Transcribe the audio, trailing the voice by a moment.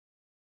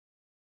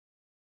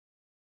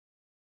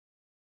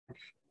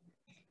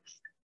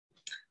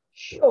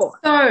Sure.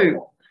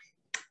 So,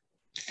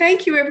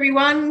 thank you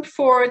everyone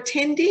for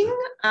attending,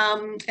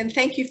 and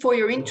thank you for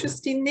your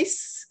interest in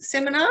this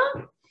seminar.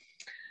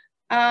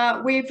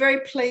 We're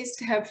very pleased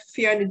to have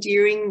Fiona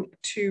Dearing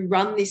to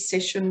run this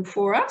session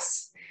for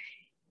us.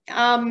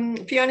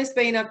 Fiona's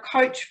been a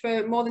coach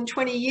for more than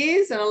 20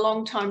 years and a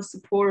long-time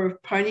supporter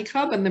of Pony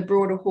Club and the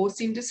broader horse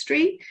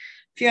industry.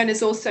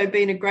 Fiona's also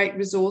been a great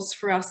resource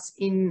for us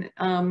in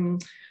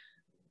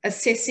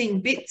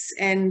assessing bits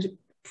and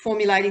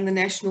formulating the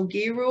national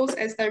gear rules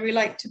as they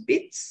relate to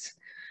bits,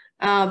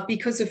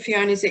 because of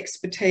Fiona's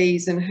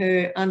expertise and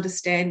her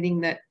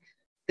understanding that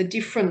the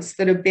difference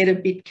that a better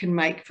bit can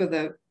make for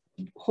the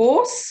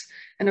horse.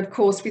 And of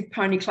course, with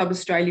Pony Club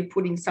Australia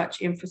putting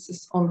such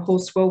emphasis on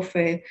horse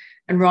welfare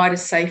and rider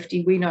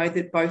safety, we know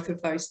that both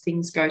of those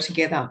things go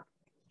together.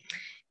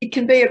 It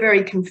can be a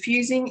very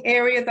confusing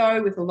area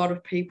though, with a lot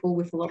of people,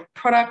 with a lot of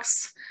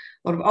products,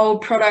 a lot of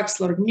old products,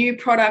 a lot of new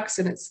products,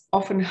 and it's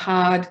often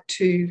hard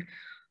to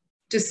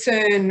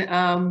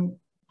discern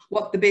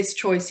what the best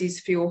choice is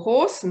for your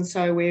horse. And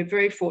so we're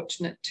very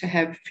fortunate to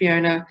have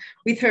Fiona,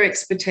 with her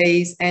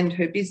expertise and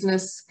her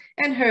business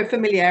and her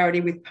familiarity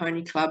with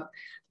Pony Club,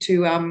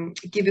 to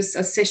give us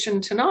a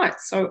session tonight.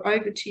 So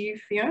over to you,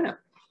 Fiona.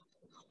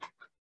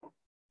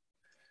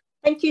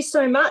 Thank you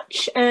so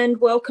much and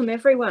welcome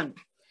everyone.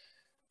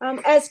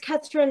 As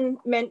Catherine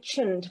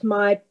mentioned,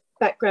 my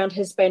background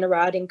has been a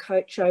riding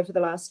coach over the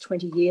last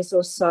 20 years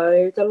or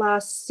so. The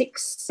last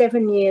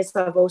 6-7 years,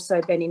 I've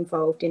also been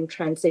involved in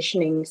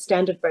transitioning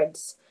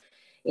standardbreds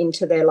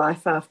into their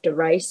life after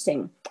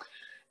racing.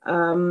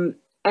 And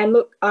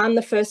look, I'm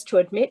the first to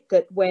admit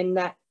that when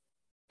that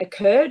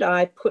occurred,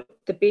 I put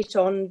the bit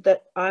on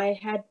that I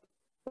had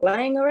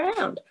laying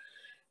around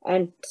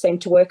and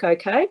seemed to work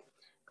okay.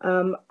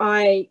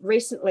 I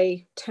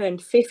recently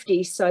turned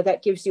 50, so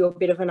that gives you a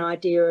bit of an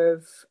idea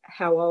of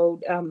how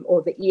old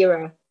or the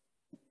era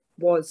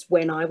was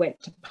when I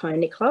went to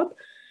Pony Club.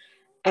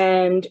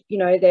 And, you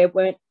know, there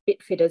weren't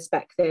bit fitters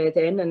back there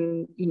then,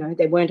 and, you know,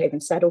 there weren't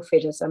even saddle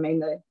fitters. I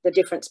mean, the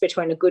difference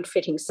between a good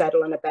fitting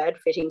saddle and a bad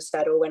fitting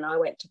saddle when I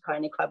went to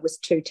Pony Club was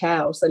 2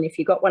 towels. And if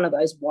you got one of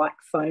those white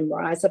foam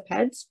riser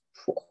pads,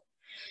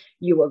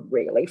 you were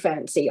really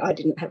fancy. I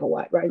didn't have a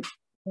white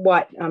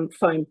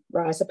foam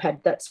riser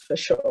pad, that's for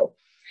sure.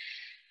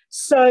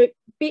 So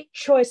bit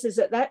choices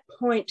at that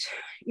point,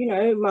 you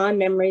know, my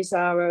memories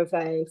are of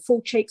a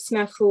full cheek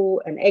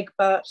snaffle, an egg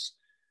butt,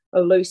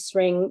 a loose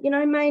ring, you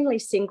know, mainly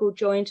single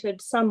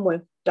jointed, some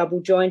were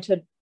double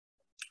jointed.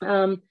 They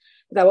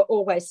were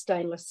always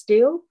stainless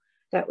steel.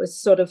 That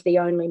was sort of the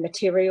only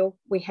material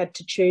we had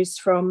to choose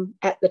from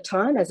at the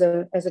time as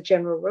a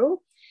general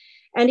rule.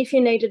 And if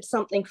you needed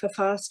something for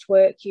fast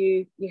work,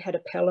 you had a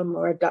Pelham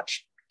or a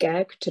Dutch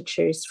gag to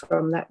choose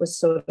from. That was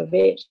sort of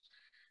it.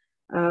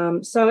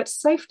 So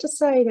it's safe to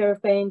say there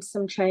have been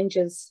some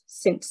changes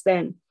since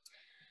then.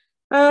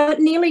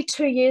 Nearly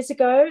 2 years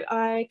ago,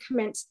 I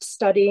commenced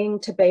studying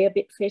to be a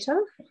bit fitter,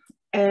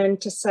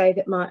 and to say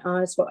that my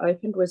eyes were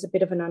opened was a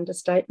bit of an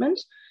understatement.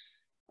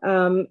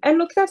 And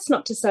look, that's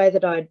not to say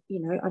that I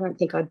don't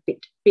think I'd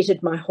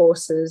bitted my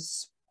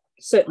horses,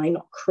 certainly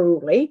not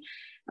cruelly.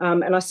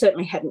 And I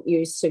certainly hadn't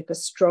used super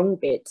strong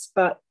bits,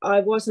 but I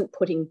wasn't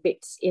putting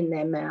bits in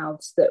their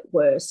mouths that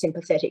were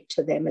sympathetic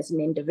to them as an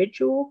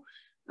individual,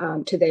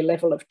 to their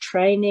level of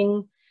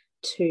training,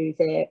 to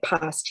their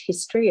past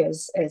history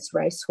as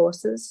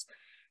racehorses,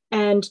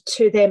 and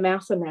to their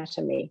mouth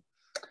anatomy.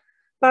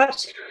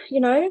 But,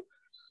 you know,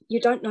 you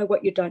don't know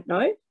what you don't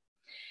know.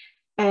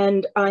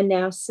 And I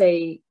now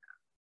see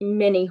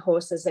many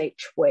horses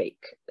each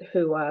week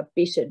who are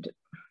bitted,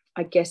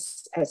 I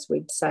guess, as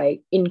we'd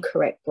say,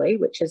 incorrectly,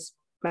 which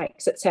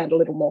makes it sound a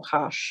little more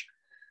harsh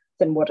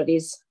than what it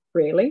is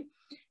really.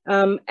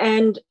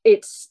 And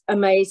it's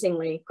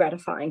amazingly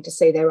gratifying to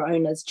see their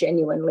owners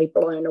genuinely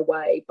blown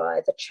away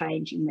by the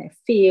change in their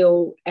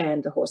feel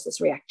and the horse's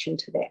reaction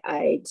to their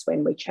aids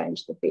when we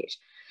change the bit.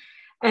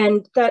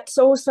 And that's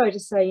also to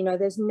say, you know,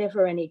 there's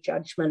never any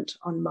judgment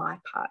on my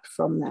part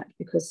from that,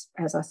 because,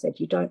 as I said,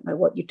 you don't know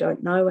what you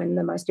don't know. And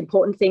the most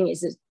important thing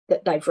is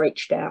that they've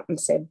reached out and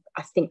said,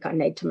 I think I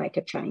need to make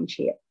a change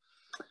here.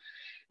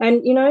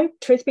 And, you know,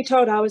 truth be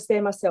told, I was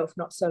there myself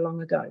not so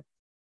long ago.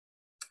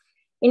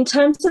 In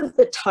terms of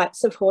the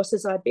types of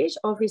horses I bit,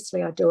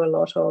 obviously I do a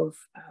lot of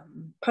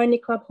Pony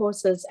Club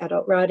horses,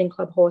 adult riding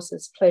club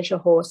horses, pleasure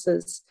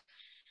horses,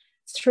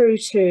 through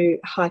to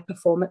high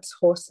performance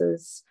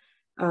horses,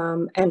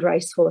 and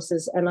race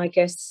horses. And I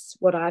guess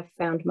what I've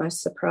found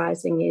most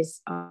surprising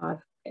is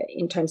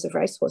in terms of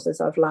race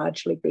horses, I've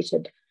largely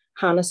bitted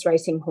harness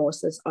racing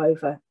horses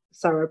over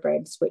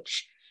thoroughbreds,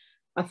 which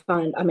I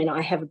find, I mean,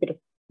 I have a bit of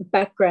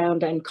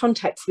background and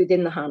contacts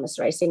within the harness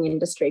racing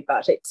industry,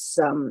 but it's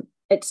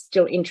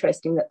still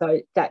interesting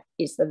that that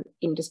is the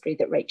industry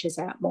that reaches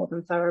out more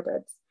than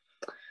thoroughbreds.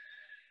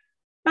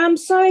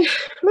 So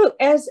look,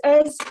 as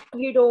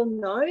you'd all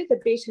know, the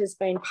bit has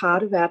been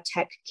part of our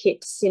tack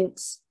kit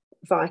since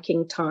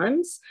Viking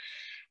times,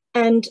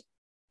 and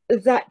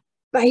that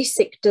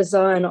basic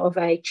design of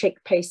a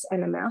cheek piece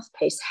and a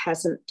mouthpiece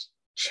hasn't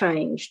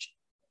changed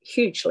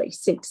hugely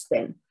since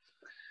then.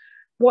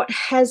 What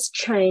has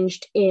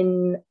changed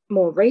in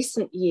more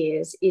recent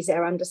years is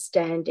our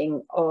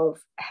understanding of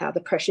how the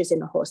pressures in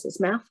the horse's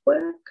mouth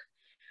work,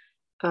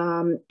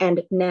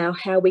 and now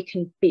how we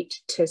can bit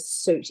to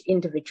suit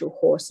individual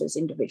horses,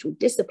 individual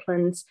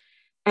disciplines,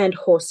 and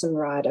horse and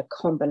rider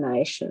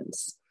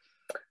combinations.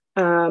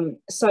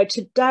 So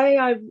tonight,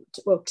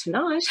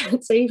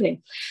 it's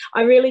evening,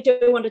 I really do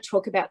want to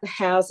talk about the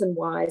hows and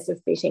whys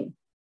of bitting.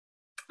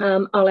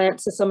 I'll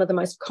answer some of the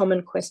most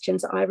common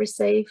questions I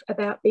receive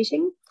about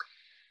bitting,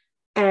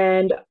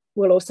 and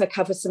we'll also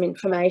cover some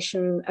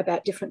information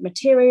about different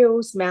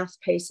materials,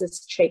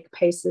 mouthpieces, cheek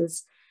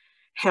pieces,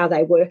 how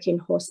they work in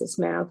horses'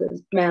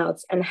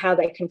 mouths, and how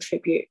they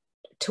contribute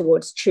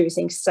towards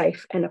choosing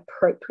safe and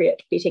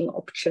appropriate bitting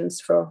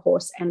options for a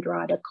horse and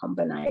rider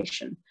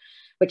combination,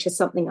 which is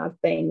something I've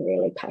been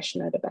really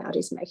passionate about,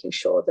 is making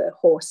sure the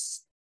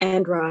horse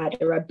and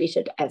rider are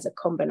bitted as a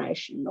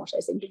combination, not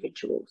as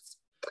individuals.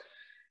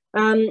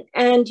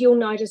 And you'll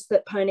notice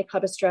that Pony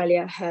Club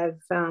Australia have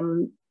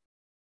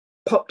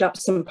popped up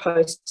some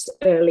posts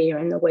earlier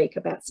in the week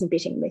about some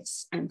bitting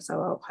myths, and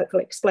so I'll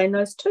hopefully explain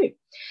those too.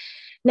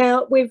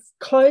 Now, we've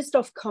closed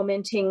off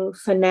commenting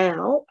for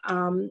now,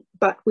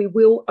 but we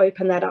will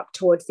open that up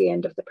towards the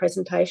end of the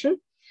presentation.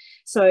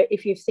 So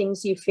if you have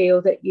things you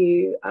feel that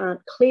you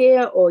aren't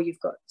clear or you've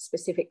got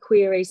specific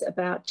queries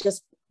about,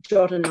 just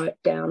jot a note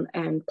down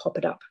and pop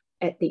it up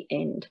at the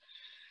end.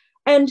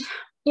 And,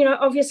 you know,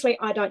 obviously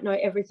I don't know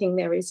everything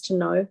there is to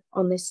know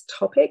on this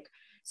topic.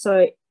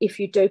 So if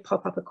you do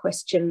pop up a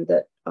question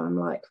that I'm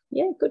like,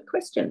 yeah, good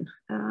question,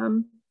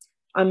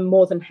 I'm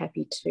more than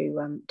happy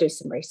to do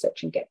some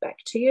research and get back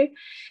to you.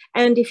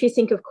 And if you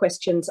think of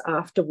questions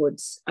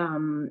afterwards,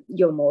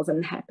 you're more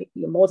than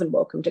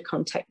welcome to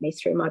contact me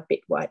through my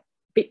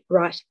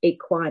BitRight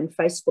Equine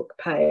Facebook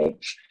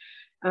page,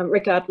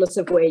 regardless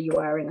of where you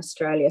are in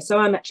Australia. So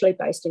I'm actually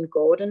based in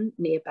Gordon,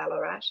 near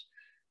Ballarat.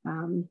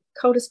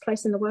 Coldest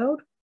place in the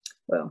world?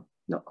 Well,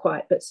 not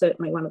quite, but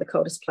certainly one of the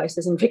coldest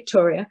places in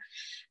Victoria.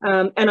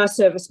 And I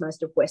service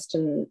most of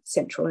Western,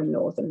 Central and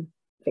Northern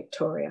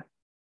Victoria.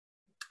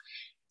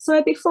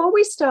 So before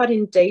we start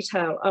in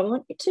detail, I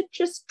want you to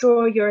just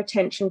draw your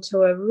attention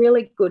to a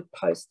really good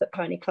post that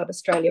Pony Club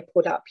Australia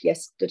put up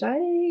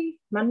yesterday,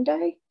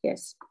 Monday.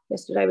 Yes,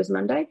 yesterday was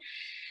Monday.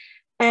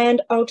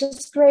 And I'll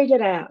just read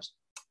it out.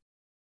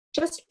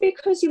 Just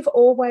because you've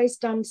always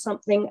done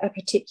something a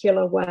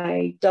particular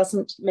way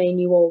doesn't mean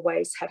you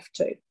always have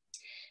to.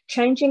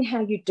 Changing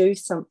how you do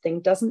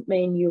something doesn't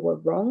mean you were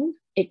wrong.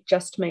 It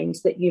just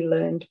means that you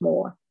learned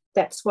more.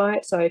 That's why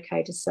it's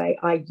okay to say,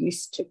 I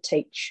used to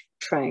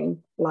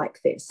train like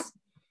this.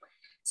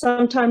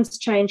 Sometimes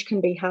change can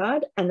be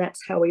hard, and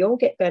that's how we all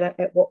get better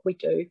at what we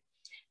do,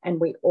 and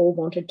we all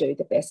want to do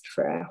the best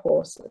for our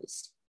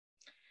horses.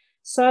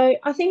 So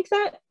I think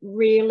that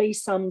really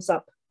sums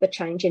up the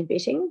change in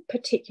bitting,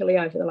 particularly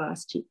over the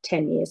last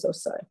 10 years or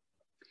so.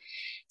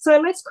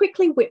 So let's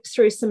quickly whip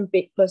through some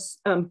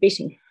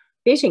bitting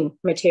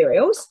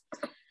materials.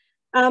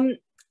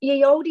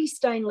 Ye olde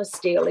stainless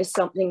steel is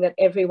something that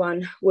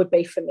everyone would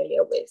be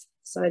familiar with.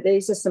 So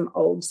these are some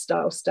old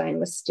style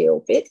stainless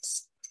steel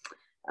bits.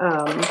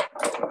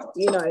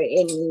 You know,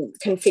 in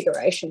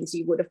configurations,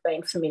 you would have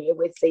been familiar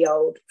with the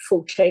old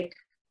full cheek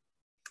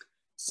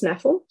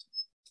snaffle.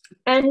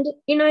 And,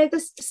 you know, the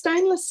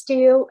stainless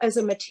steel as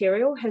a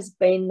material has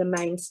been the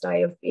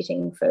mainstay of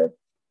bitting for,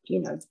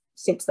 you know,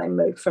 since they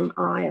moved from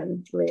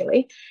iron,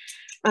 really.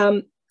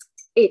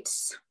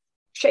 It's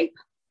cheap.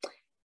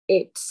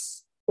 It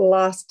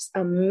lasts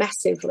a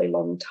massively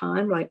long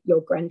time, like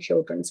your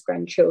grandchildren's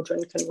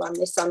grandchildren can run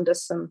this under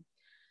some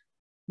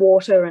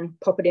water and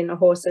pop it in a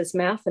horse's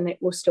mouth and it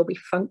will still be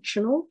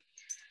functional.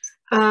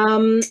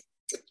 But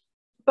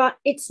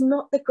it's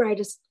not the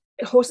greatest.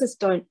 Horses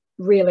don't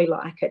really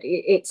like it.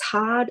 It's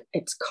hard,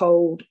 it's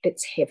cold,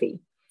 it's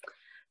heavy.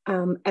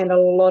 And a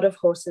lot of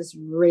horses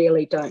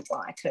really don't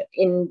like it.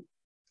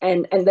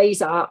 And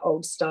these are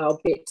old style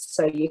bits,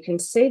 so you can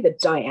see the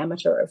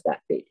diameter of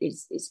that bit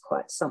is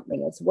quite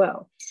something as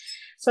well.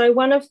 So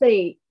one of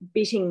the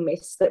bitting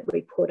myths that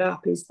we put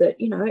up is that,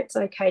 you know, it's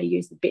okay to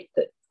use the bit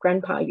that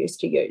Grandpa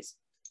used to use.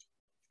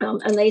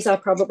 And these are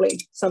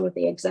probably some of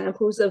the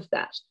examples of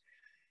that.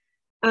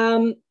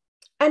 And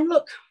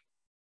look,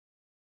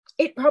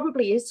 it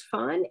probably is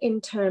fine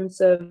in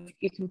terms of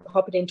you can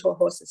pop it into a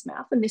horse's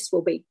mouth and this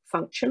will be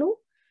functional.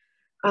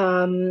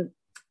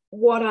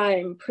 What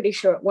I'm pretty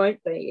sure it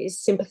won't be is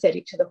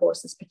sympathetic to the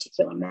horse's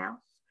particular mouth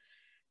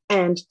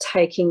and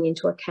taking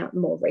into account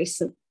more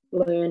recent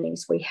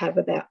learnings we have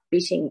about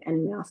bitting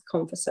and mouth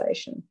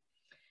conversation.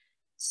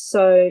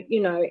 So,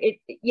 you know,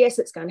 yes,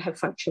 it's going to have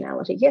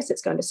functionality. Yes,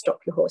 it's going to stop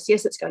your horse.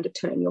 Yes, it's going to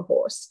turn your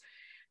horse,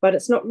 but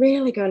it's not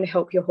really going to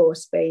help your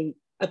horse be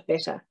a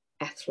better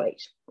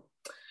athlete.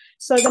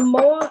 So the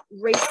more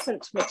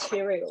recent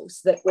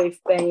materials that we've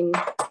been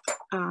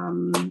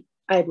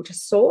able to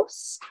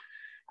source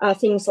are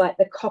things like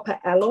the copper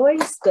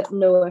alloys that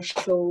Noah,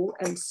 Schul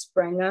and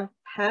Sprenger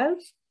have.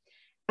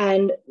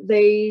 And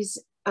these,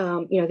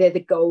 they're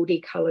the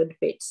goldy coloured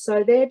bits.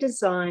 So they're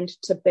designed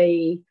to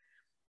be,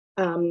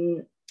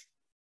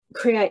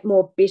 create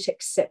more bit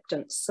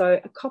acceptance. So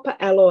a copper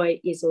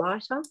alloy is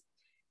lighter,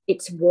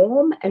 it's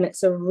warm, and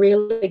it's a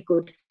really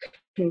good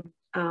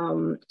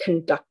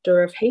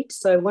conductor of heat.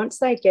 So once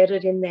they get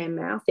it in their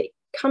mouth, it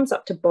comes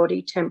up to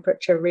body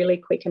temperature really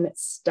quick and it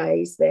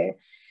stays there.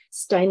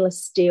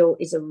 Stainless steel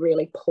is a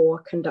really poor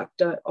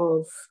conductor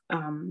of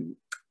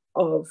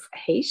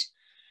heat.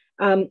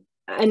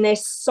 And they're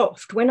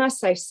soft. When I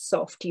say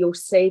soft, you'll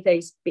see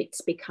these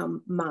bits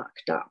become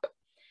marked up.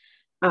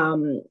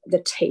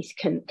 The teeth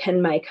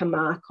can make a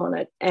mark on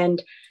it,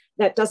 and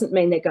that doesn't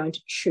mean they're going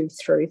to chew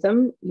through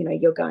them.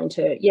 You're going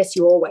to, yes,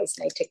 you always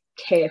need to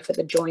care for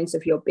the joins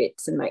of your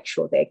bits and make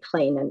sure they're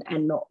clean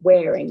and not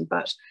wearing,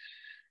 but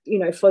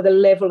for the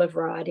level of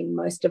riding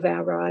most of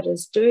our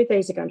riders do,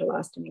 these are going to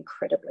last an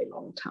incredibly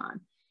long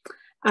time.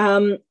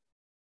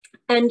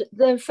 And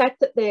the fact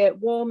that they're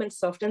warm and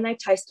soft and they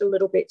taste a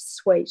little bit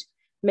sweet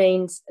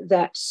means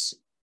that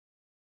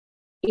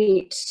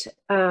it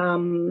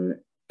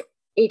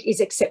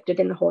is accepted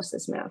in the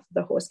horse's mouth.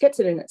 The horse gets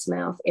it in its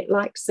mouth, it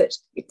likes it,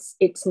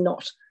 it's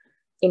not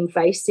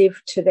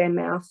invasive to their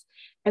mouth,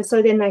 and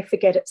so then they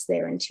forget it's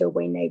there until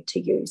we need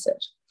to use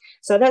it.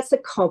 So that's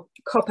the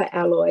copper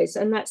alloys,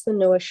 and that's the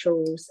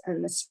Neuschels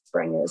and the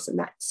Sprengers and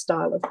that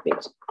style of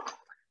bit.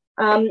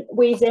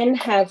 We then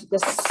have the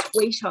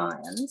sweet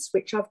irons,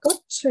 which I've got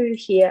two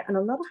here, and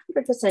I'm not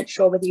 100%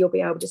 sure whether you'll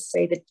be able to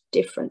see the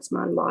difference.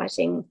 My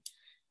lighting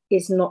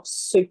is not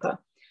super,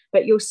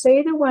 but you'll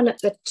see the one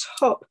at the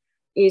top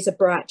is a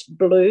bright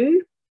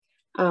blue,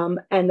 and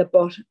the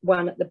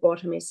one at the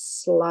bottom is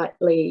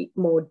slightly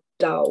more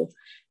dull.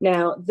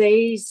 Now,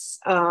 these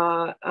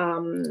are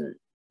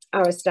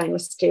a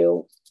stainless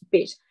steel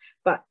bit,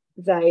 but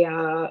they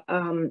are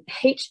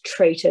heat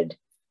treated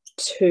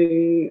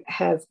to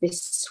have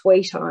this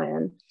sweet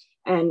iron,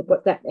 and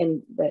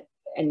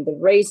the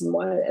reason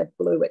why they're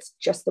blue, it's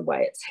just the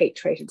way it's heat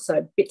treated.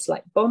 So bits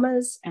like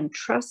Bombers and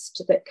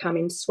Trust that come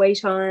in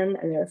sweet iron,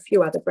 and there are a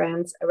few other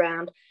brands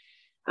around.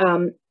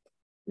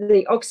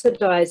 The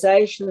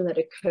oxidization that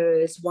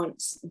occurs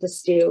once the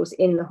steel's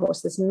in the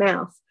horse's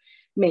mouth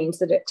means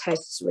that it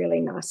tastes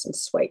really nice and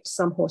sweet.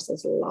 Some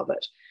horses love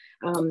it.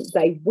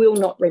 They will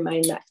not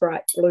remain that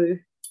bright blue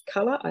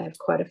colour. I have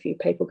quite a few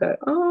people go,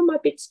 oh, my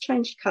bit's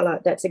changed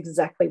colour. That's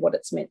exactly what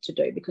it's meant to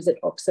do, because it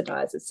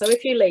oxidizes. So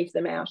if you leave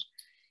them out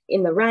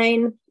in the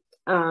rain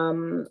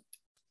or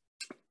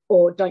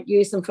don't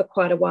use them for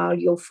quite a while,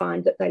 you'll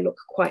find that they look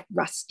quite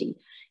rusty.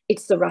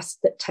 It's the rust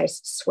that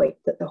tastes sweet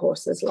that the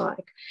horses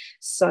like.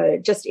 So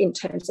just in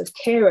terms of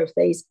care of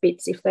these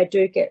bits, if they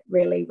do get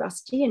really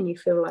rusty and you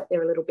feel like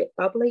they're a little bit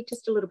bubbly,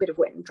 just a little bit of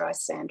wet and dry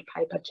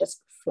sandpaper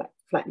just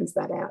flattens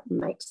that out and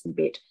makes the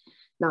bit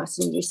nice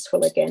and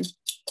useful again.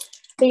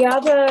 The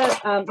other,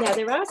 now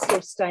there are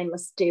still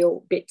stainless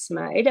steel bits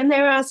made, and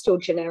there are still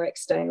generic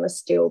stainless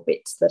steel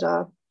bits that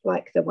are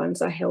like the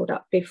ones I held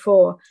up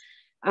before.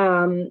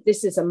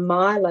 This is a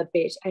miler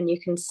bit, and you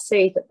can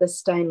see that the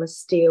stainless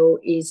steel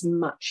is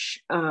much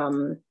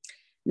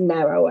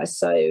narrower.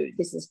 So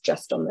this is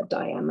just on the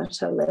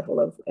diameter level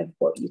of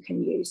what you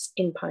can use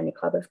in Pony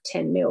Club of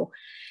 10 mil.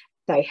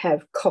 They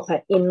have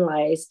copper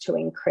inlays to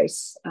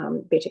increase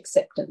bit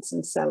acceptance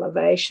and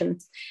salivation.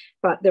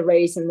 But the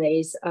reason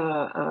these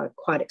are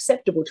quite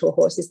acceptable to a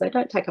horse is they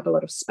don't take up a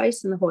lot of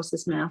space in the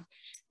horse's mouth.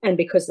 And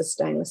because the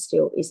stainless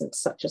steel isn't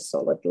such a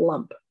solid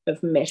lump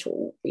of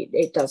metal,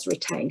 it does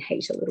retain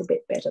heat a little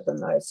bit better than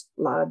those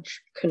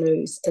large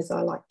canoes, as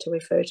I like to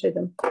refer to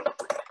them.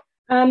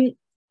 And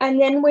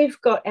then we've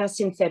got our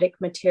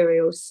synthetic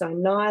materials, so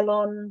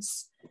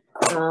nylons,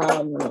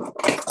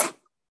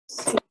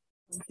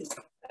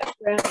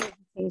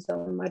 things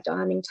on my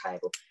dining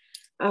table.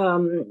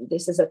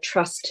 This is a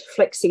Trust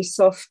Flexi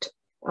Soft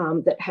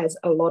that has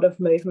a lot of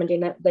movement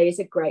in it. These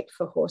are great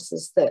for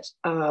horses that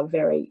are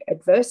very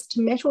adverse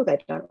to metal. They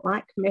don't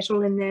like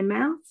metal in their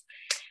mouth.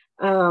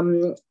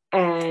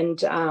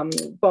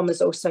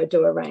 Bombers also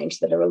do a range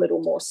that are a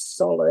little more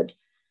solid,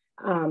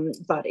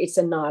 but it's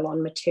a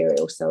nylon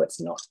material, so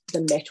it's not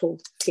the metal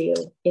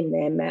feel in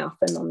their mouth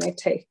and on their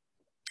teeth.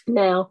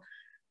 Now,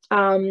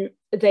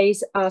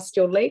 these are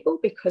still legal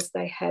because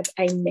they have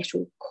a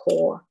metal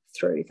core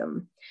through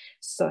them,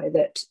 so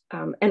that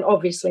and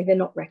obviously they're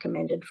not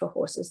recommended for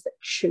horses that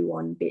chew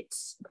on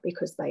bits,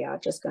 because they are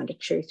just going to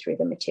chew through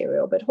the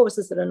material. But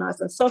horses that are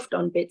nice and soft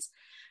on bits,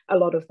 a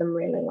lot of them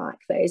really like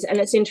these. And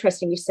it's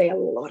interesting, you see a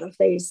lot of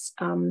these,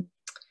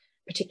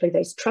 particularly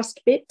these Trust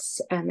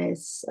bits, and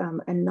there's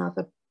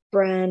another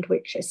brand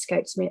which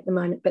escapes me at the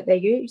moment, but they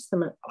use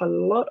them a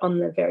lot on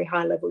the very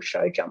high level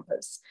show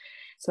jumpers.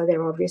 So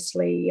they're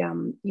obviously a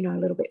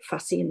little bit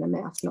fussy in the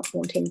mouth, not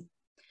wanting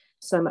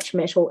so much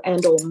metal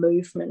and or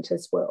movement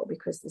as well,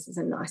 because this is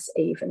a nice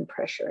even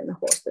pressure in the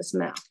horse's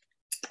mouth.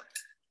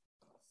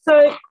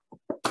 So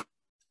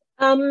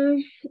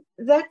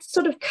that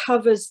sort of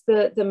covers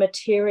the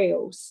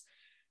materials.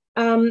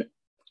 So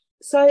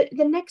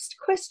the next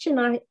question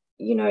I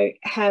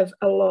have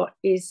a lot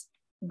is,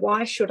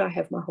 why should I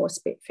have my horse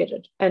bit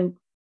fitted? And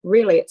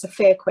really, it's a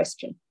fair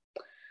question.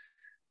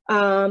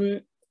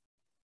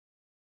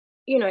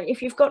 You know,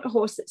 if you've got a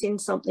horse that's in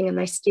something and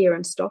they steer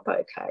and stop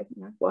okay,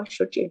 you know, why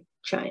should you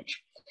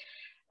change?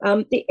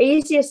 The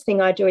easiest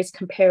thing I do is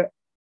compare it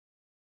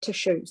to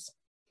shoes.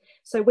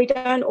 So we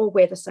don't all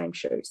wear the same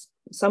shoes.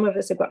 Some of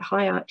us have got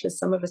high arches,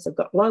 some of us have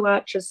got low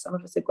arches, some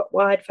of us have got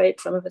wide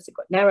feet, some of us have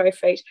got narrow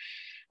feet.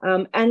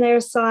 And there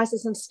are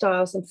sizes and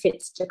styles and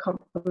fits to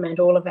complement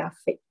all of our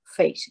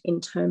feet in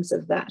terms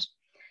of that.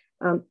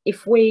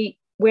 If we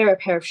wear a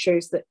pair of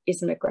shoes that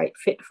isn't a great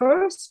fit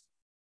for us,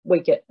 we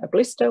get a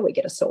blister, we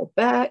get a sore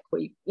back,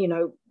 we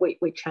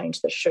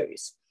change the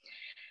shoes.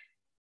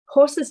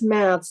 Horses'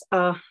 mouths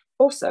are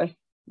also,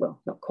 well,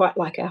 not quite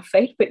like our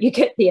feet, but you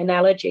get the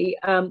analogy.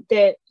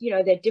 They're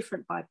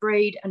different by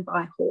breed and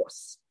by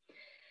horse.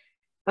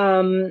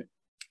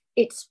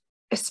 It's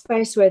a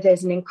space where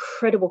there's an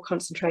incredible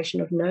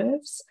concentration of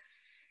nerves,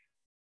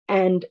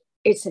 and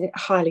it's a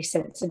highly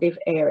sensitive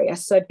area.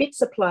 So bits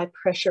apply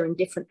pressure in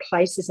different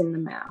places in the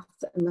mouth,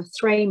 and the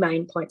three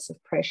main points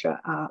of pressure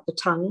are the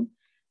tongue,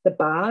 the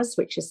bars,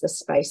 which is the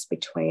space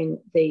between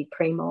the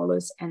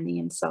premolars and the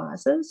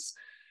incisors,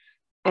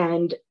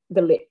 and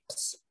the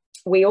lips.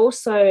 We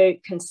also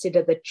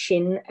consider the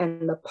chin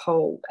and the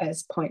poll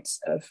as points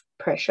of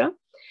pressure,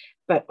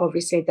 but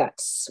obviously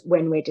that's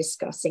when we're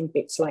discussing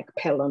bits like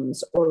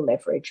pellums or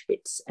leverage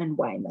bits and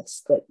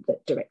Weymouths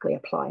that directly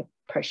apply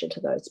pressure to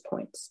those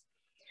points.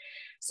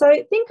 So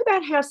think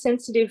about how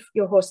sensitive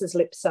your horse's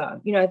lips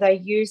are. You know,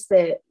 they use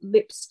their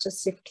lips to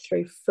sift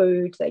through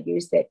food. They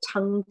use their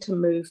tongue to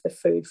move the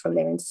food from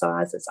their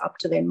incisors up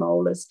to their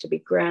molars to be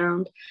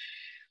ground.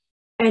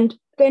 And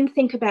then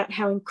think about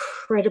how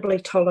incredibly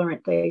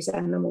tolerant these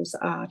animals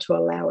are to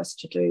allow us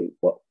to do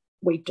what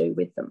we do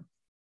with them.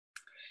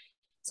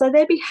 So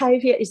their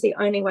behaviour is the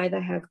only way they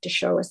have to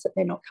show us that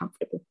they're not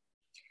comfortable.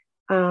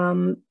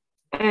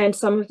 And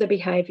some of the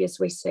behaviours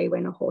we see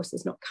when a horse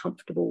is not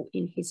comfortable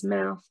in his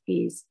mouth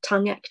is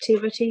tongue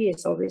activity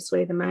is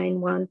obviously the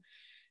main one,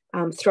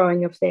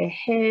 throwing of their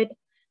head,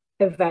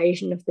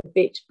 evasion of the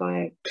bit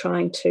by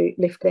trying to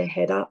lift their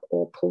head up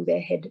or pull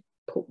their head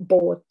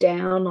board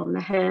down on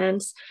the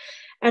hands.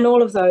 And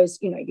all of those,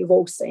 you know, you've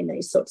all seen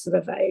these sorts of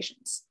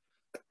evasions.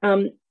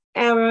 Our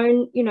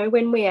own, you know,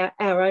 when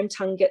our own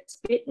tongue gets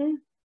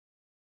bitten,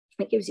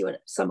 it gives you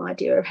some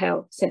idea of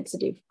how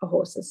sensitive a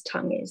horse's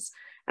tongue is.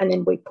 And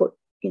then we put,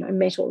 you know,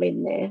 metal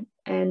in there,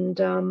 and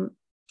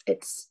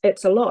it's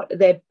a lot.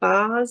 Their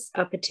bars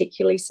are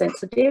particularly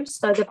sensitive.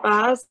 So the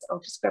bars, I'll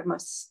just grab my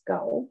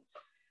skull.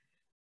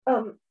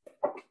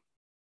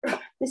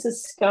 This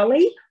is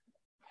Scully.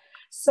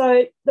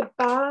 So the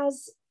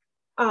bars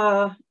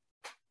are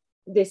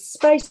this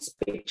space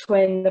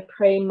between the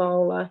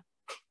premolar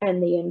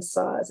and the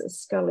incisors.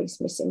 Scully's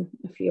missing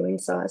a few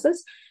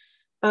incisors.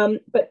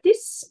 But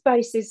this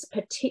space is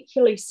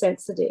particularly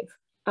sensitive.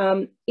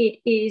 It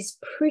is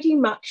pretty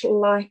much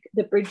like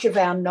the bridge of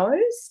our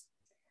nose,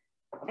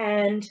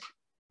 and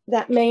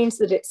that means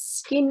that it's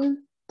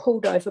skin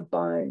pulled over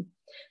bone.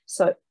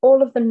 So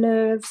all of the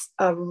nerves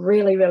are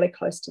really, really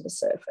close to the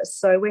surface.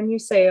 So when you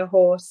see a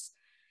horse,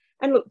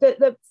 and look,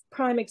 the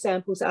prime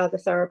examples are the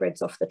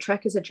thoroughbreds off the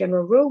track as a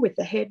general rule, with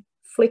the head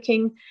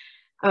flicking,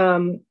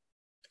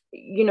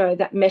 you know,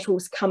 that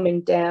metal's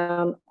coming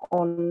down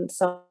on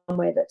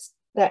somewhere that's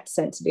that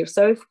sensitive.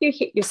 So if you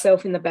hit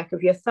yourself in the back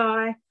of your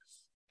thigh,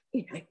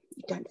 you know,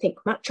 you don't think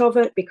much of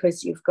it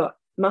because you've got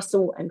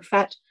muscle and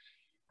fat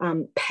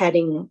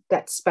padding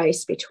that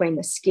space between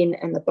the skin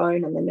and the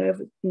bone and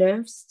the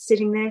nerves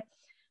sitting there.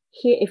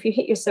 Here, if you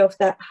hit yourself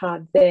that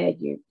hard there,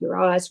 your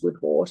eyes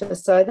would water.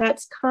 So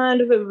that's kind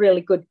of a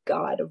really good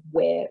guide of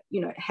where,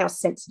 you know, how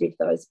sensitive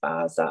those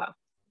bars are.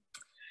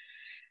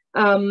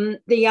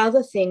 The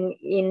other thing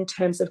in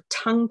terms of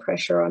tongue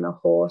pressure on a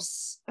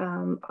horse,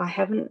 I'm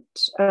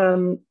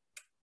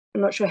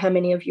not sure how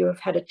many of you have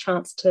had a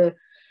chance to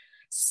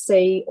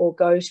see or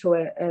go to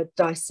a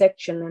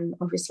dissection, and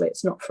obviously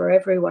it's not for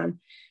everyone,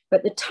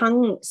 but the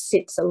tongue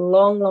sits a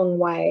long, long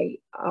way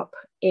up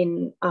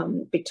in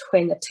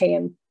between the T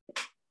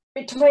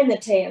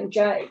and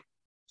J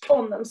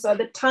on them. So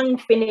the tongue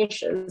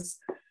finishes,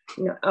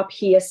 you know, up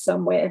here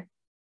somewhere.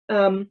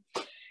 And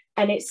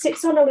it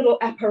sits on a little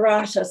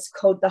apparatus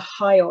called the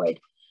hyoid.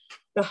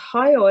 The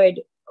hyoid,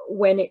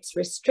 when it's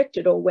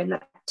restricted or when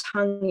that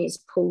tongue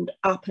is pulled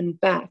up and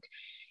back,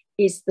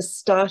 is the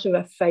start of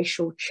a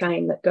facial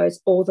chain that goes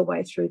all the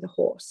way through the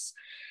horse.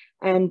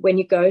 And when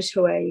you go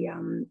to a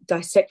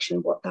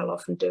dissection, what they'll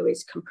often do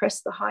is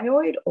compress the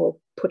hyoid or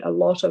put a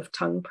lot of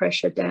tongue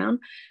pressure down,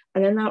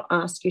 and then they'll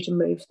ask you to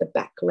move the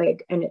back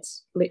leg, and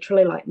it's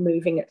literally like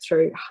moving it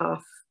through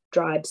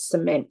half-dried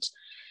cement.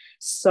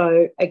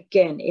 So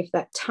again, if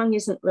that tongue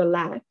isn't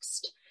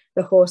relaxed,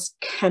 the horse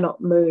cannot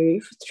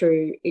move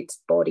through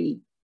its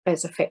body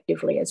as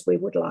effectively as we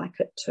would like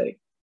it to.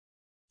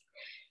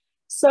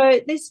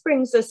 So this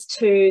brings us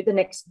to the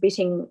next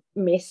bitting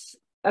myth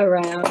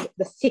around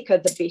the thicker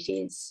the bit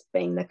is,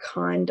 being the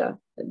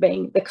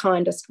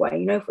kindest way.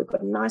 You know, if we've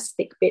got a nice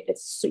thick bit,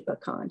 it's super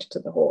kind to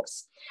the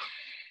horse.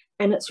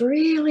 And it's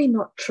really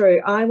not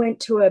true. I went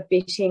to a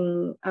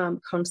bitting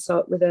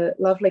consult with a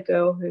lovely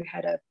girl who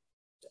had a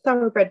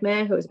thoroughbred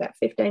mare who was about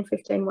 15,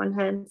 one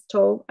hands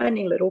tall,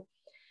 only little.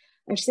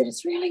 And she said,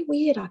 it's really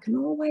weird. I can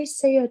always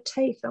see her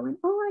teeth. I went,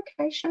 oh,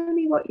 okay, show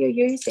me what you're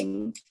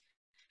using.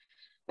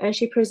 And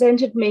she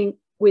presented me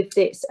with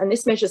this, and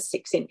this measures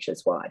 6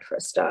 inches wide for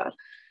a start.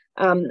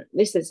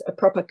 This is a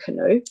proper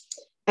canoe.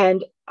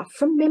 And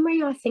from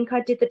memory, I think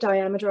I did the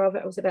diameter of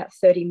it. It was about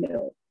 30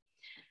 mil.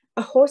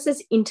 A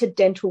horse's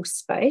interdental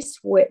space,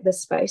 where the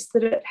space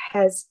that it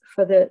has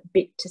for the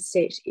bit to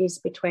sit, is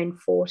between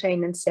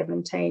 14 and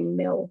 17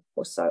 mil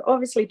or so,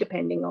 obviously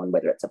depending on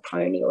whether it's a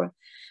pony or a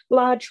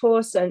large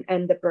horse and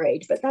the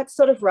breed, but that's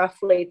sort of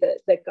roughly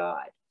the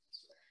guide.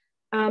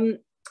 And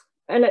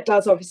it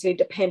does obviously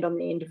depend on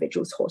the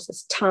individual's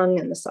horse's tongue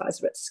and the size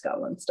of its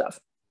skull and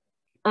stuff.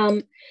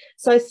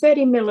 So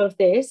 30 mil of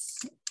this,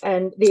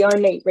 and the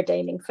only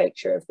redeeming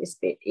feature of this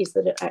bit is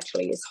that it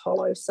actually is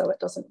hollow, so it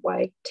doesn't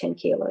weigh 10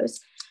 kilos.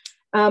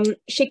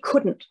 She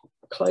couldn't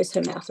close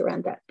her mouth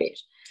around that bit.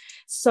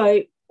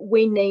 So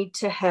we need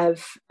to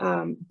have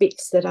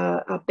bits that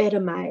are better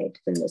made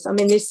than this. I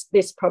mean,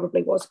 this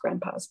probably was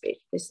Grandpa's bit.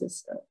 This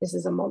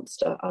is a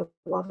monster. I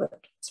love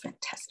it. It's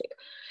fantastic.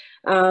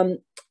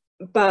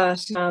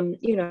 But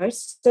you know,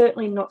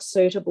 certainly not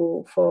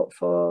suitable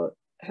for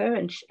her,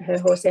 and her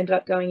horse ended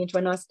up going into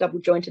a nice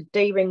double-jointed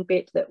D-ring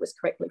bit that was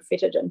correctly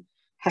fitted and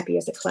happy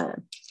as a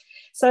clam.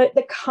 So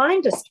the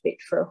kindest bit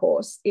for a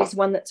horse is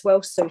one that's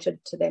well suited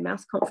to their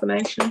mouth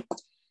conformation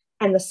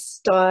and the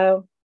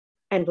style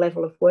and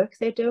level of work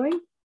they're doing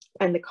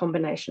and the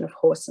combination of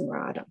horse and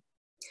rider.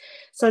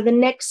 So the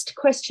next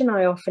question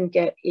I often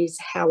get is,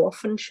 how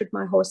often should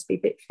my horse be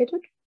bit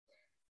fitted?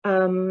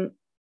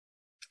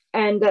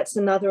 And that's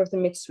another of the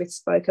myths we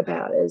spoke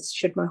about, is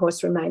should my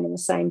horse remain in the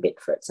same bit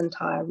for its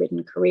entire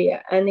ridden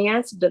career? And the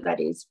answer to that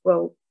is,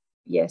 well,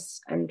 yes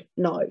and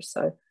no.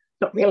 So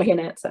not really an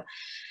answer.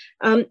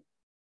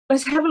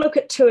 Let's have a look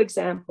at 2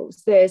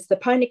 examples. There's the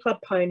Pony Club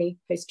pony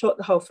who's taught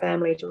the whole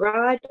family to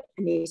ride,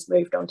 and he's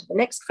moved on to the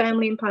next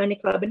family in Pony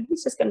Club, and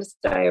he's just going to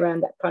stay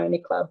around that Pony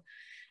Club,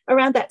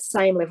 around that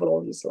same level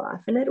all his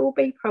life, and it will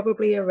be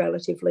probably a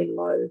relatively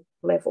low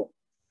level.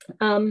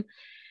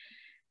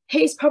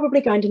 He's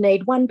probably going to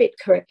need one bit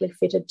correctly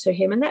fitted to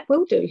him, and that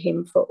will do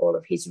him for all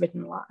of his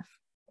ridden life.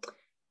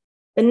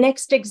 The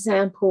next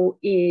example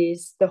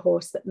is the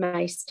horse that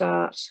may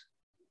start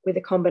with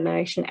a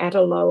combination at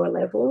a lower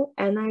level,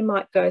 and they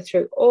might go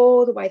through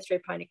all the way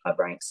through Pony Club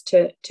ranks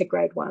to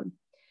grade 1.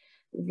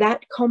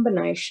 That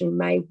combination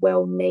may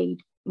well need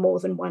more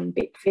than one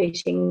bit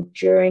fitting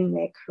during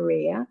their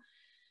career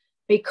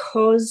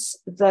because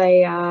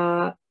they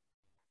are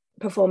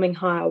performing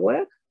higher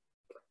work,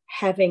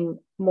 having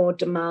more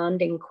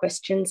demanding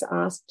questions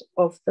asked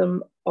of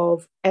them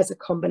as a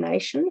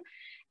combination,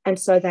 and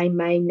so they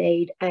may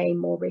need a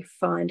more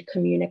refined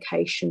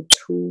communication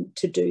tool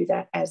to do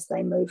that as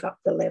they move up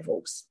the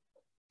levels.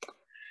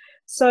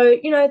 So,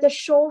 you know, the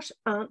short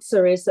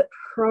answer is that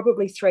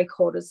probably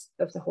 3/4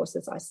 of the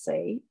horses I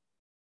see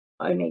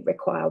only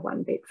require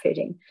one bit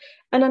fitting,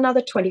 and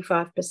another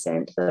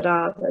 25% that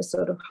are those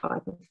sort of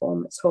high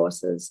performance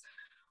horses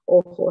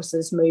or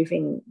horses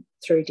moving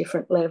through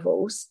different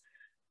levels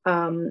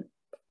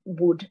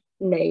would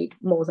need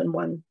more than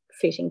one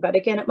fitting. But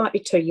again, it might be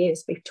 2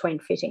 years between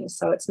fittings.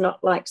 So it's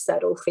not like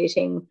saddle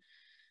fitting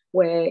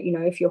where, you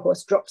know, if your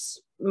horse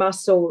drops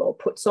muscle or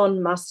puts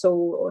on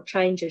muscle or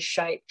changes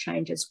shape,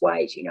 changes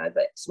weight, you know,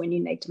 that's when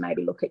you need to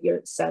maybe look at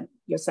your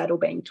saddle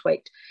being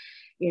tweaked.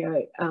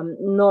 You know,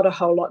 not a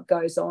whole lot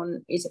goes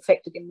on, is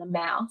affected in the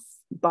mouth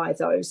by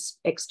those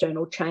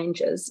external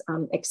changes,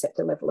 except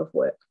the level of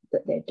work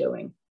that they're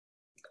doing.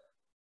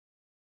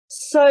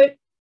 So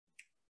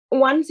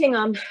one thing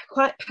I'm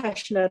quite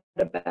passionate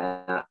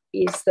about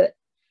is that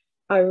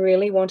I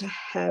really want to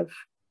have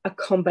a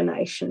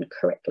combination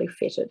correctly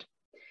fitted.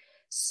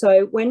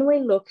 So when we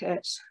look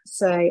at,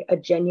 say, a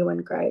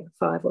genuine grade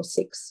 5 or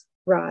 6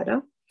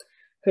 rider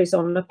who's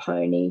on a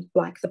pony,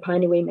 like the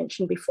pony we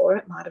mentioned before,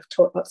 it might have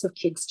taught lots of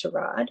kids to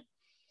ride.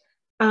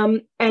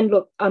 And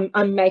look,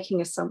 I'm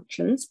making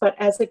assumptions, but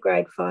as a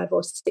grade 5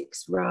 or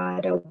 6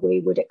 rider,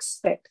 we would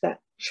expect that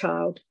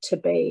child to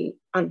be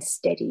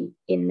unsteady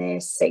in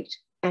their seat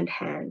and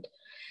hand.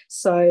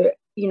 So,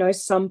 you know,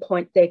 some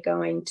point they're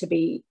going to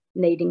be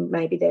needing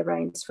maybe their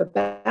reins for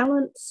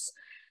balance.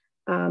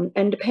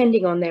 And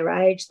depending on their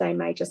age, they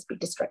may just be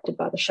distracted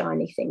by the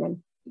shiny thing.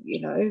 And,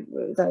 you know,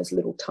 those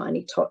little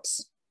tiny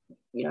tots,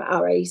 you know,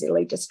 are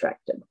easily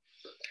distracted.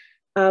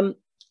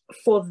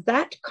 For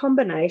that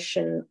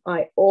combination,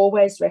 I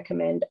always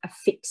recommend a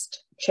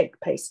fixed cheek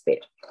piece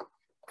bit.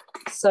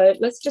 So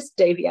let's just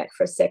deviate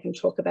for a second,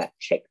 talk about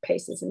cheek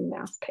pieces and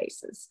mouth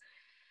pieces.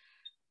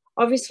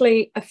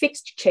 Obviously, a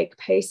fixed cheek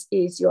piece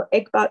is your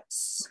egg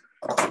butts,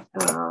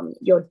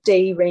 your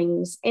D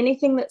rings,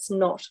 anything that's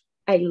not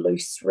a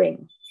loose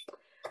ring.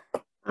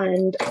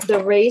 And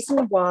the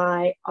reason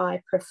why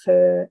I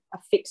prefer a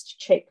fixed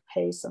cheek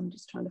piece, I'm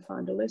just trying to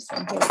find a loose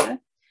one here,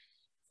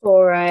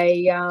 for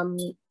a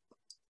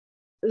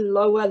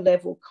lower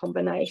level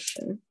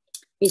combination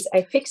is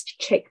a fixed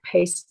cheek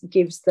piece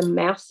gives the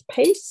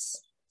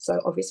mouthpiece. So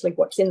obviously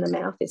what's in the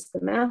mouth is the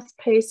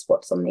mouthpiece.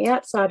 What's on the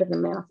outside of the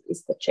mouth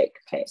is the cheek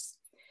piece.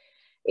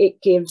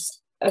 It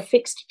gives a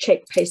fixed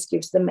cheek piece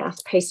gives the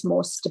mouthpiece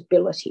more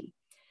stability.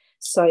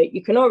 So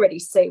you can already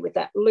see with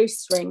that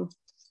loose ring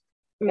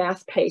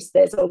mouthpiece,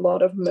 there's a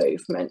lot of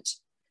movement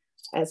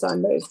as I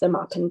move them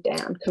up and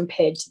down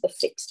compared to the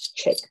fixed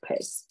cheek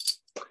piece.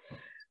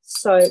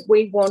 So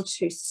we want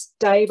to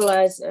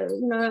stabilise,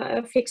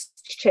 a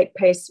fixed cheek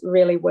piece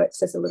really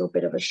works as a little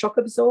bit of a shock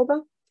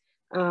absorber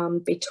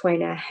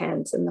between our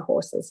hands and the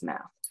horse's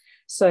mouth.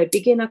 So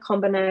beginner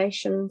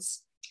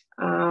combinations,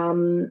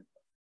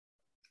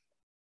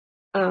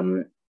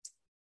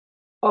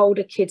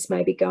 older kids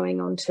may be going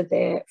on to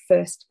their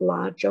first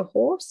larger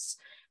horse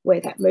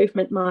where that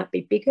movement might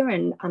be bigger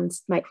and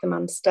make them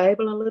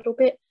unstable a little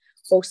bit.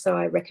 Also,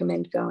 I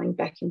recommend going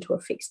back into a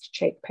fixed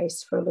cheek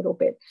piece for a little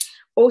bit.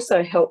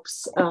 Also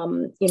helps,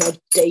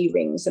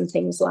 D-rings and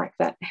things like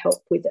that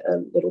help with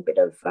a little bit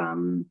of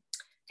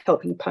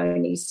helping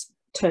ponies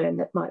turn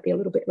that might be a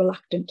little bit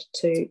reluctant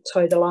to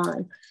toe the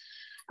line.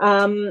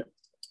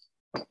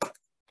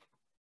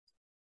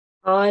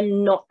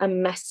 I'm not a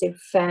massive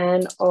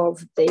fan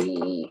of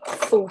the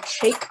full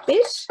cheek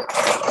bit,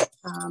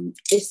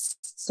 this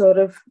sort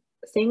of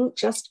thing,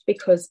 just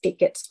because it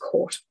gets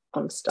caught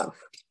on stuff.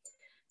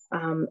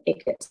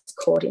 It gets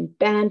caught in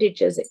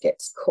bandages, it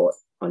gets caught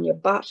on your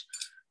butt.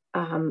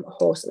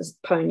 Horses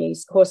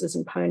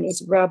and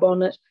ponies rub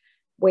on it.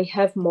 We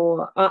have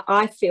more,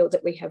 I feel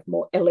that we have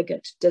more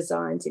elegant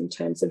designs in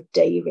terms of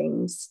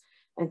D-rings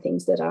and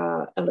things that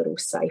are a little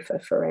safer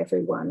for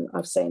everyone.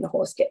 I've seen a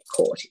horse get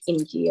caught in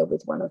gear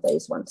with one of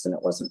these once, and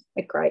it wasn't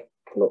a great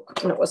look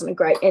and it wasn't a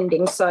great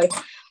ending. So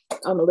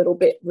I'm a little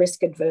bit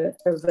risk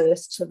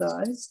averse to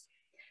those.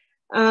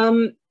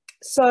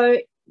 So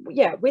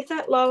yeah, with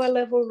that lower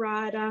level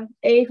rider,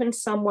 even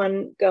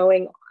someone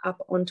going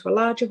up onto a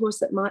larger horse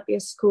that might be a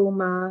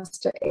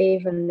schoolmaster,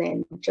 even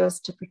then,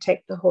 just to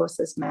protect the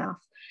horse's mouth.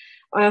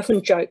 I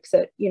often joke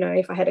that,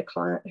 if I had a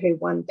client who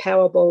won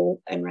Powerball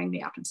and rang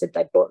me up and said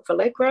they bought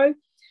Vallegro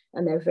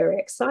and they're very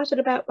excited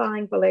about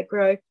buying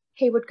Vallegro,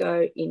 he would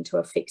go into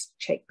a fixed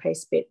cheek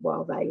piece bit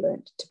while they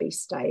learnt to be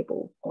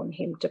stable on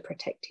him to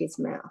protect his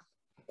mouth.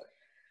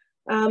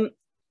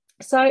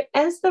 So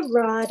as the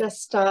rider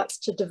starts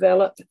to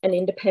develop an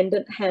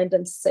independent hand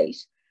and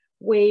seat,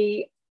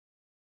 we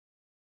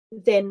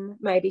then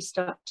maybe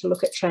start to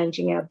look at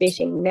changing our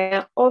bitting.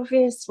 Now,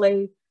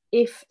 obviously,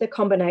 if the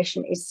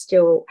combination is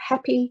still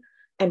happy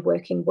and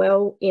working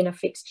well in a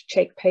fixed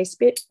cheek piece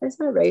bit, there's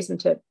no reason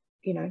to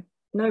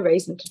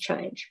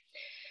change.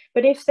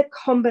 But if the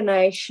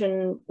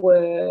combination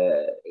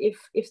were,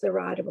 if the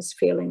rider was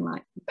feeling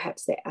like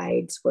perhaps their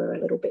aids were a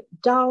little bit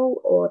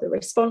dull or the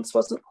response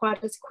wasn't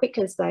quite as quick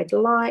as they'd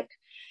like,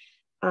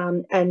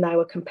 and they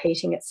were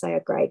competing at, say, a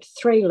grade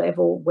 3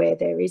 level where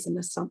there is an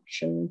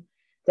assumption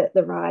that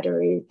the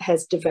rider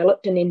has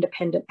developed an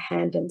independent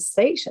hand and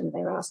seat, and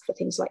they're asked for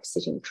things like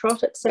sitting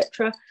trot,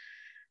 etc.,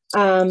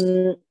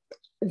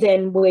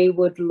 then we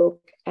would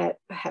look at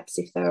perhaps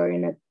if they were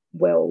in a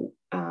well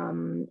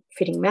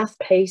fitting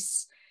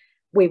mouthpiece,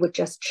 we would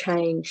just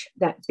change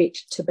that bit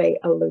to be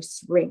a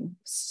loose ring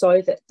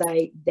so that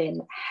they then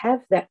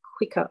have that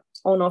quicker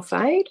on-off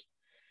aid,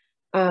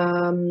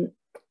 and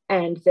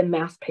the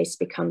mouthpiece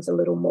becomes a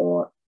little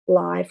more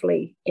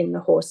lively in the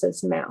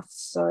horse's mouth.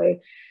 So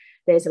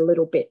there's a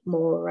little bit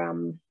more,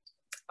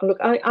 look,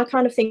 I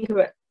kind of think of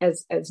it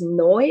as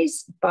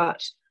noise,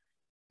 but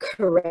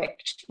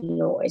correct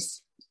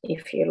noise,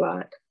 if you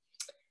like.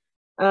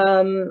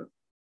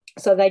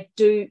 So they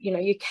do,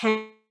 you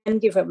can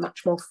give a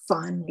much more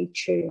finely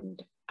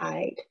tuned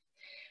aid.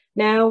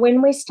 Now,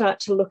 when we start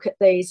to look at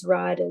these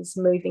riders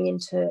moving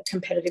into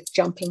competitive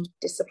jumping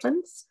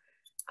disciplines,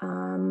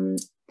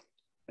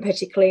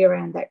 particularly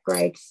around that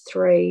grade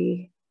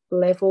 3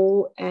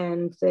 level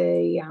and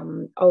the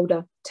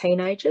older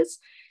teenagers,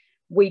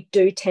 we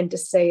do tend to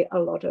see a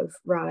lot of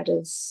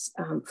riders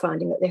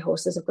finding that their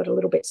horses have got a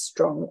little bit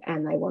strong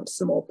and they want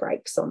some more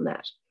brakes on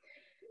that.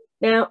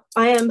 Now,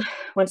 I am,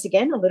 once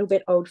again, a little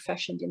bit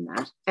old-fashioned in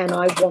that, and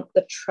I want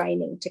the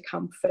training to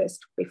come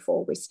first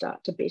before we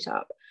start to bit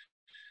up.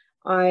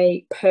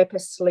 I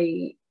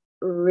purposely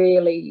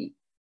really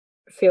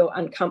feel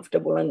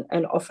uncomfortable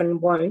and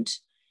often won't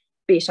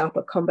bit up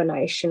a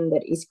combination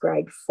that is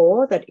grade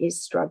 4, that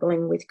is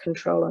struggling with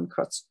control on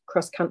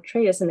cross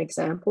country, as an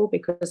example,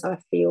 because I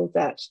feel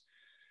that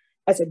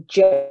as a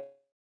general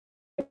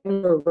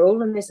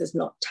rule, and this is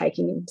not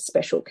taking in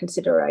special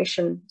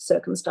consideration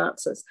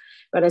circumstances,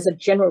 but as a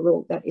general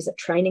rule, that is a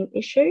training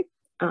issue.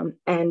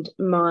 And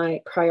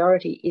my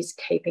priority is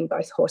keeping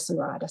both horse and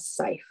rider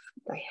safe.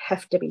 They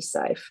have to be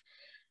safe.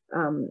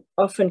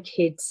 Often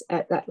kids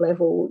at that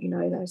level,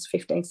 those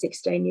 15,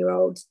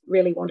 16-year-olds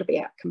really want to be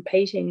out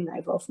competing.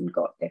 They've often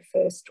got their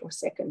first or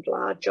second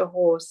larger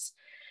horse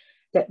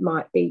that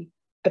might be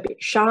a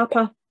bit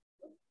sharper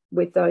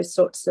with those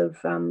sorts of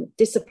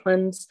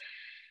disciplines.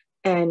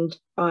 And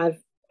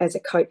as a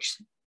coach,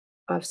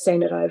 I've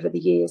seen it over the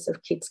years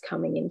of kids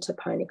coming into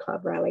Pony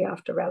Club rally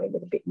after rally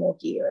with a bit more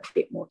gear, a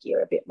bit more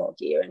gear, a bit more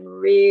gear. And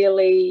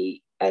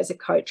really, as a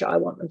coach, I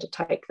want them to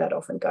take that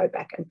off and go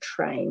back and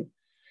train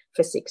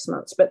for 6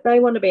 months. But they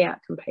want to be out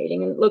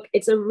competing. And look,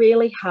 it's a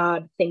really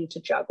hard thing to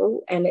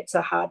juggle, and it's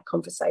a hard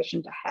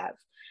conversation to have.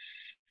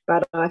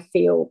 But I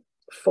feel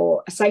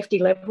for a safety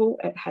level,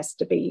 it has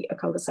to be a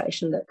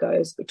conversation that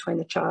goes between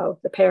the child,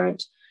 the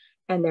parent,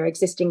 and their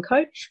existing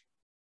coach.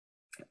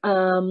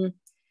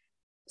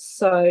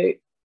 So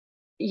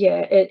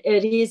yeah,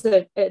 it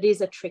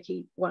is a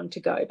tricky one to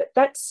go. But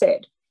that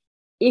said,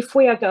 if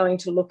we are going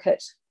to look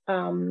at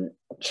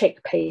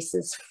cheek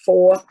pieces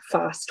for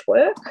fast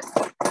work,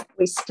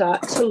 we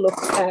start to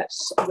look at,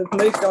 we've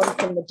moved on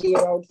from the dear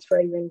old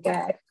 3-ring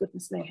gag.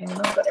 Goodness me, hang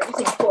on, I've got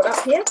everything caught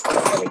up here.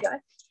 There we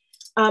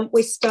go.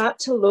 We start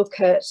to look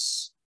at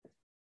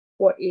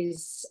what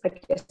is, I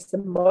guess, the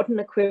modern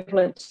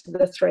equivalent to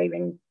the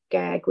 3-ring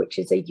gag, which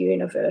is a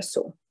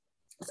universal.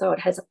 So it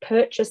has a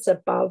purchase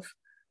above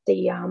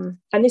the,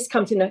 and this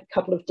comes in a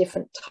couple of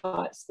different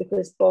types,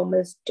 because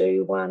bombers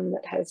do one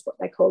that has what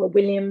they call a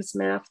Williams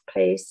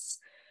mouthpiece,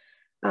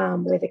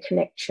 where the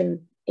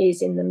connection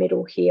is in the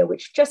middle here,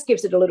 which just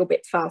gives it a little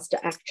bit faster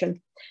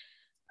action.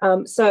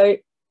 So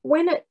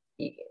when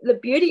the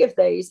beauty of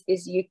these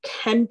is you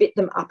can bit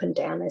them up and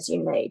down as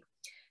you need.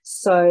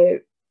 So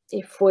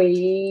if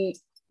we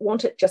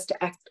want it just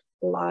to act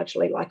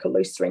largely like a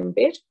loose ring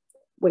bit,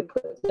 we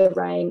put the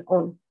rein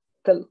on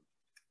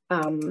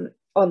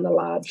the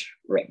large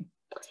ring.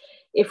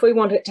 If we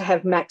want it to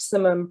have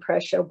maximum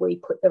pressure, we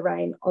put the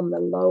rein on the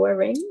lower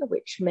ring,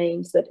 which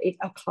means that it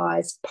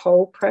applies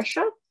pole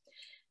pressure,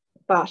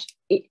 but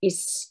it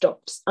is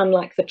stopped.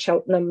 Unlike the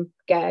Cheltenham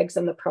gags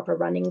and the proper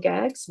running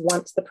gags,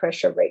 once the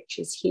pressure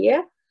reaches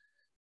here,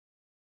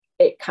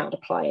 it can't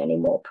apply any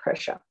more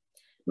pressure.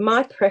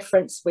 My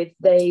preference with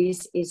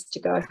these is to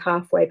go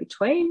halfway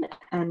between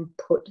and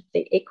put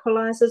the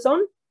equalisers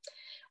on,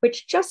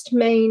 which just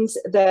means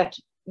that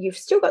you've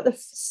still got the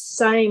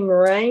same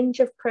range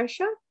of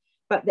pressure,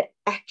 but the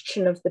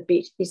action of the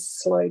bit is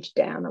slowed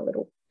down a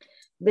little.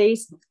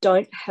 These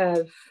don't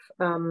have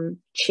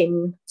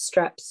chin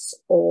straps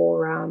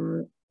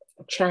or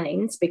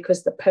chains,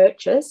 because the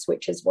purchase,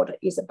 which is what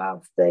is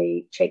above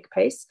the cheek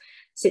piece,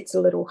 sits a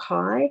little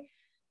high.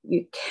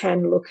 You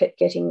can look at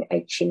getting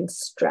a chin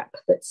strap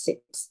that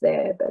sits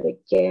there, but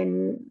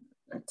again,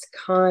 that's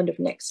kind of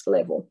next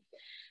level.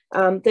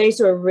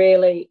 These are a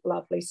really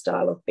lovely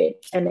style of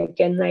bit, and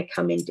again, they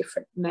come in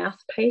different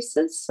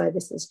mouthpieces. So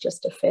this is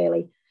just a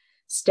fairly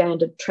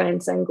standard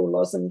transangle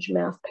lozenge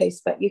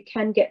mouthpiece, but you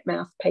can get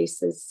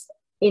mouthpieces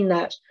in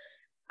that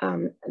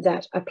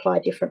that apply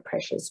different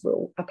pressures.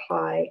 Will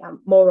apply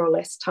more or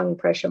less tongue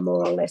pressure,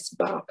 more or less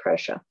bar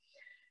pressure.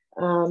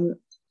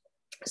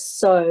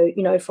 So,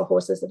 you know, for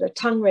horses that are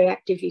tongue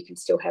reactive, you can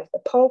still have the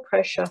pole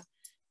pressure,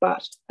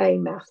 but a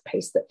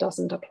mouthpiece that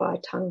doesn't apply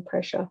tongue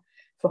pressure.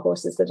 For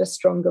horses that are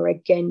stronger,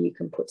 again, you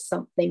can put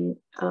something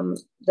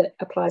that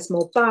applies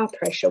more bar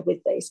pressure with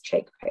these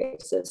cheek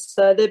pieces.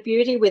 So the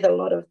beauty with a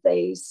lot of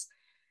these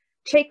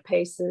cheek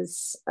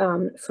pieces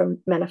from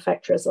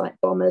manufacturers like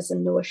Bombers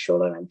and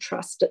Nuasula and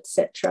Trust,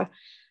 etc.,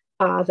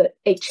 are that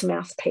each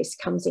mouthpiece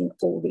comes in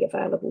all the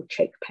available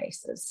cheek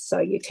pieces. So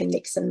you can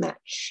mix and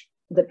match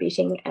the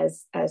bitting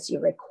as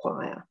you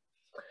require.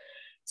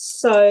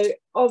 So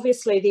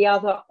obviously the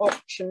other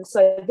option,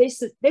 so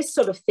this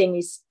sort of thing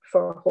is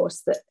for a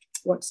horse that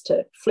wants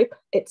to flip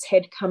its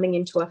head coming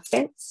into a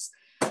fence.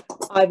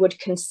 I would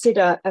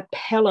consider a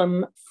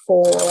pelham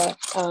for,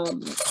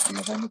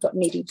 I've only got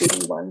nitty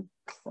bitty one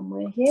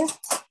somewhere here.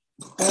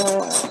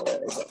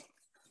 Where is it?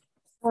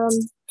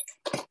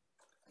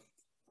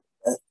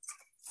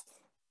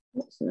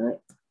 No.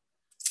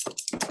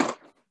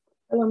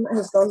 Pelham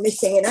has gone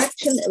missing in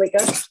action. There we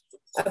go.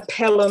 A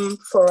pelham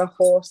for a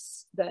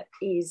horse that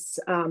is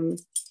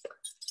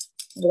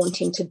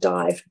wanting to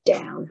dive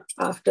down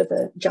after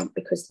the jump,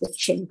 because the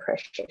chin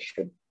pressure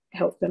should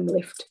help them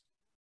lift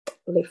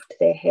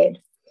their head.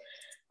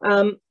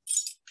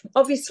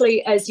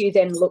 Obviously, as you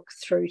then look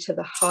through to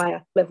the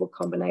higher level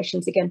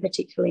combinations, again,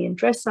 particularly in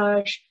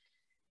dressage,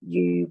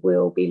 you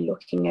will be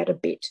looking at a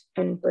bit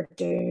and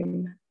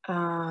bradoon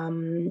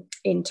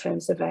in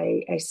terms of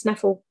a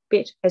snaffle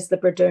bit as the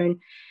bradoon,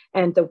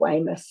 and the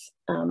Weymouth,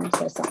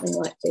 so something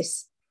like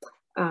this,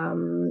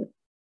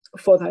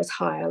 for those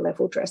higher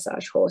level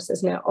dressage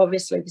horses. Now,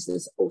 obviously, this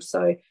is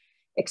also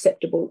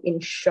acceptable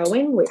in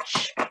showing,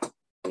 which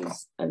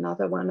is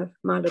another one of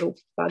my little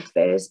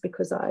bugbears,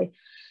 because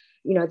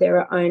there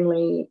are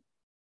only,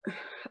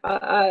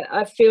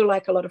 I feel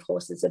like a lot of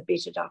horses are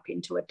bitted up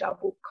into a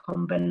double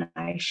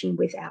combination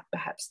without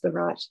perhaps the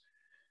right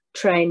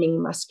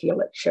training,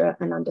 musculature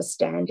and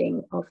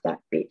understanding of that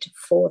bit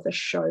for the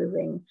show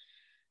ring.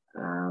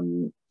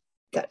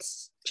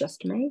 That's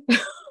just me.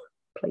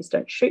 Please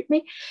don't shoot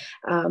me.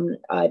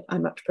 I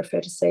much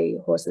prefer to see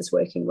horses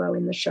working well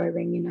in the show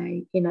ring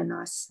in a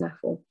nice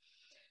snaffle.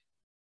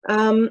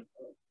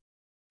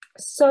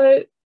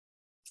 So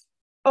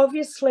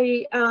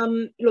obviously,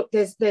 look,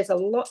 there's a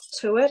lot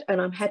to it,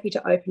 and I'm happy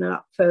to open it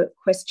up for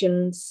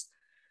questions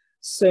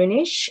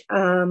soonish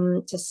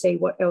to see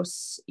what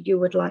else you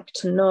would like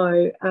to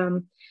know.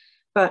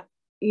 But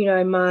you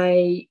know,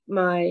 my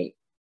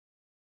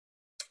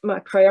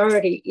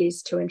priority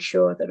is to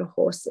ensure that a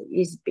horse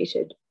is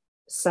bitted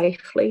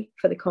safely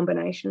for the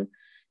combination,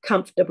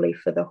 comfortably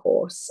for the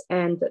horse,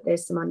 and that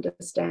there's some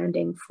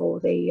understanding for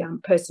the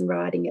person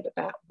riding it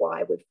about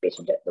why we've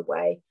bitted it the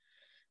way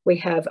we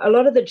have. A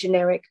lot of the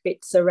generic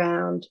bits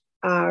around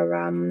are,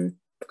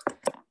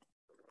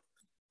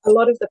 a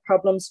lot of the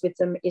problems with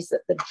them is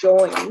that the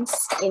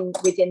joins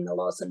within the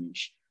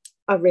lozenge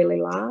are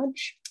really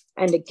large.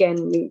 And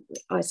again,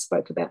 I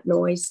spoke about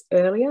noise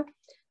earlier.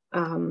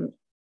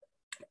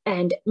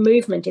 And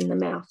movement in the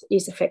mouth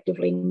is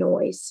effectively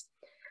noise.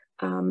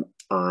 And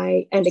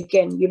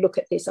again, you look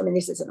at this, I mean,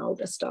 this is an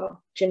older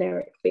style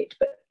generic bit,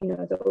 but, you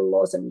know, the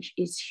lozenge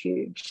is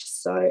huge.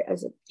 So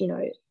as, you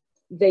know,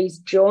 these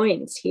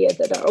joins here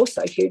that are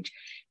also huge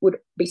would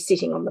be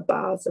sitting on the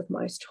bars of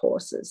most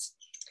horses.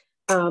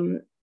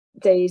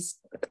 These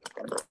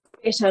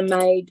better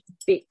made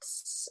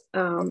bits,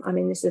 I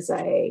mean, this is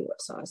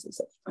what size is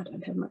it? I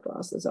don't have my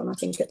glasses on. I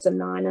think it's a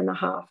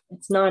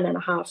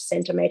 9.5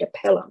 centimetre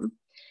pelham.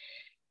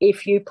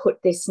 If you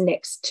put this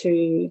next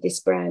to this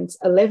brand's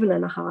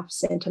 11.5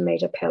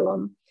 centimetre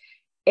pelham,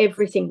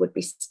 everything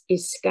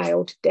is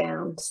scaled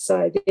down.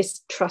 So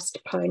this Trust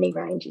Pony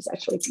range is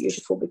actually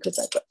beautiful because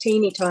they've got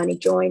teeny tiny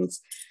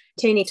joins,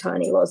 teeny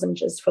tiny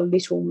lozenges for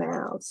little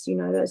mouths, you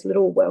know, those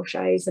little Welsh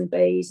A's and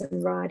B's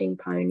and riding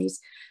ponies.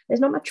 There's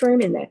not much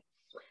room in there.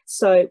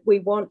 So we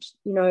want,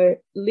 you know,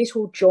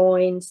 little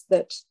joins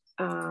that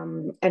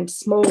and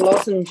small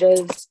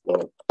lozenges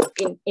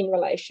in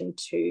relation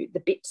to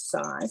the bit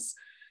size.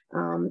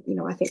 You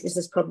know, I think this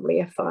is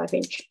probably a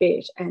 5-inch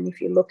bit. And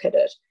if you look at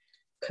it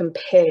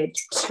compared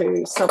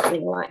to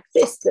something like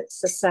this,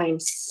 that's the same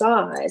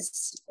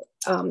size,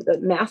 the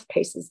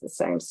mouthpiece is the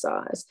same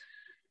size,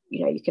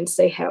 you know, you can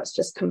see how it's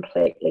just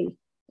completely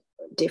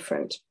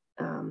different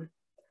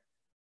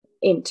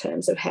in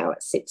terms of how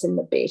it sits in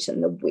the bit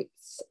and the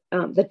width,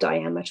 the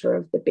diameter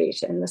of the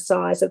bit and the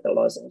size of the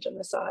lozenge and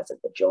the size of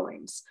the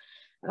joins.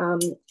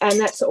 And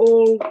that's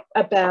all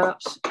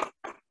about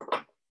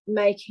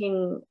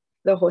making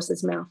the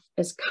horse's mouth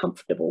as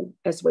comfortable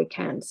as we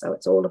can. So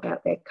it's all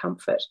about their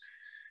comfort,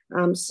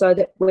 so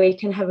that we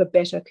can have a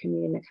better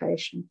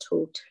communication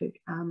tool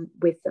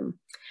with them.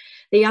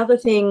 The other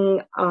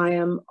thing I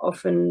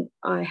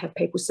have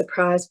people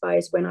surprised by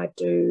is when I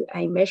do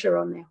a measure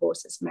on their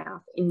horse's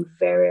mouth,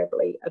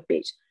 invariably a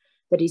bit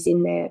that is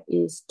in there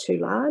is too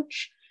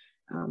large.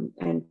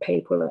 And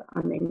people are,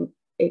 I mean,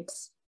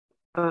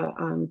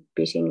 I'm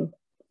bitting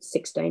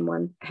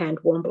 16 hand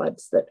warm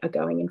bloods that are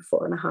going in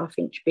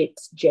 4.5-inch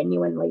bits.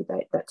 Genuinely,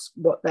 that's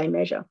what they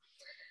measure.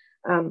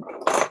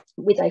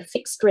 With a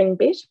fixed ring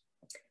bit,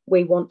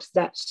 we want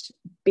that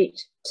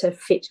bit to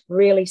fit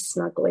really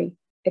snugly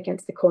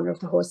against the corner of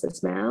the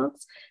horse's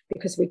mouths,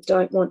 because we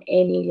don't want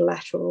any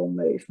lateral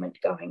movement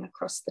going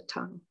across the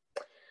tongue.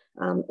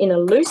 In a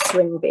loose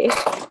ring bit,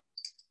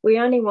 we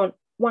only want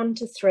 1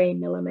 to 3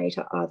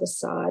 millimetre either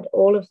side.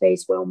 All of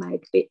these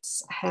well-made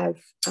bits have,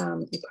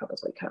 you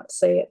probably can't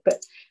see it,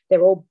 but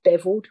they're all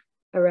beveled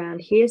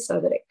around here so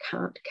that it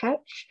can't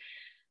catch.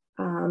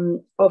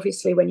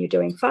 Obviously, when you're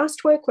doing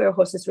fast work where a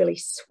horse is really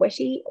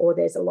sweaty or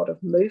there's a lot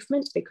of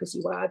movement because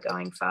you are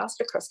going fast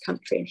across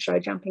country and show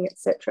jumping,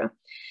 etc.,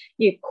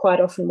 you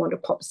quite often want to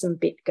pop some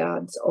bit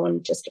guards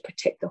on just to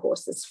protect the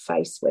horse's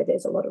face where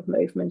there's a lot of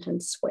movement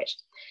and sweat.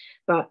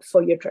 But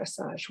for your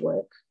dressage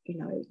work, you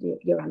know,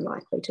 you're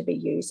unlikely to be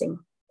using,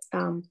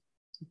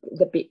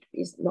 the bit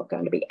is not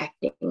going to be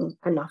acting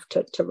enough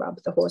to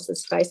rub the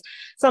horse's face.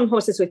 Some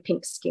horses with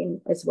pink skin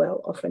as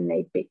well often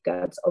need bit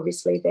guards.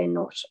 Obviously, they're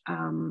not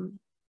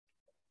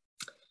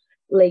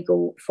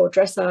legal for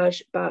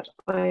dressage, but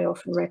I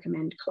often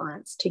recommend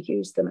clients to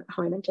use them at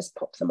home and just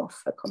pop them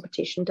off for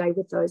competition day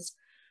with those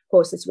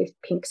horses with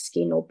pink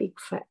skin or big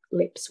fat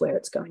lips where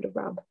it's going to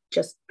rub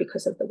just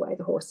because of the way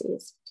the horse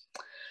is.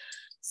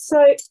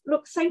 So,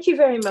 look, thank you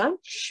very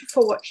much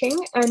for watching,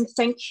 and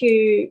thank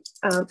you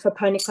for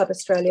Pony Club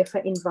Australia for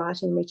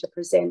inviting me to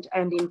present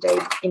and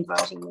indeed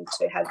inviting me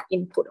to have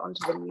input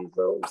onto the new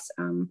rules.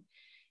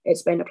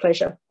 It's been a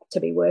pleasure to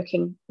be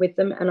working with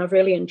them, and I've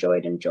really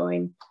enjoyed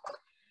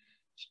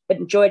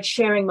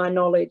sharing my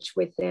knowledge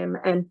with them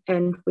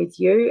and with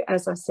you.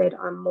 As I said,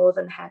 I'm more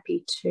than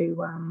happy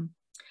to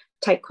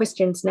take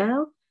questions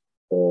now,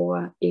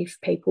 or if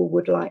people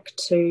would like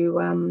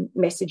to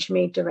message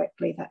me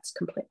directly, that's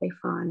completely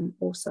fine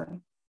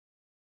also.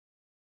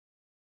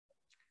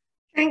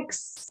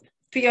 Thanks,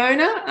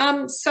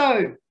 Fiona.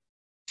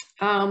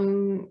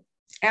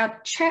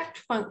 Our chat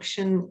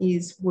function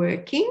is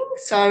working,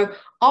 so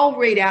I'll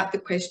read out the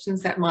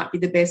questions. That might be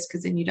the best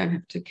because then you don't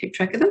have to keep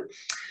track of them.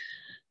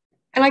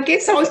 And I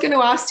guess I was going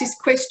to ask this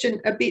question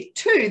a bit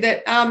too,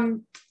 that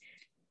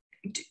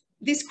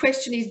this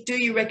question is, do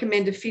you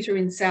recommend a fitter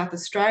in South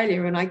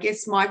Australia? And I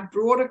guess my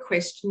broader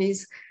question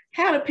is,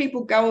 how do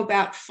people go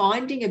about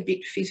finding a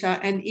bit fitter,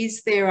 and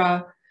is there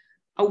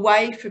a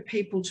way for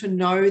people to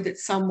know that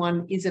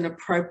someone is an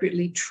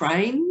appropriately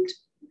trained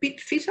bit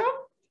fitter?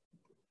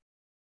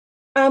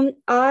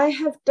 I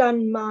have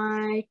done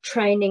my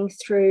training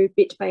through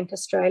BitBank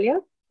Australia,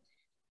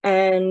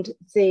 and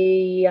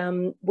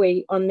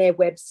on their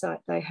website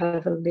they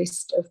have a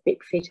list of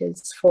bit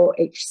fitters for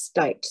each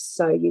state,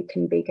 so you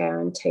can be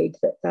guaranteed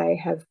that they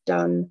have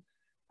done.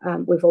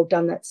 We've all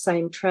done that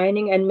same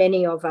training, and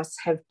many of us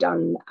have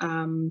done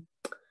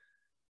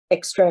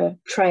extra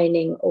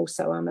training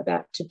also. I'm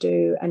about to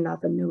do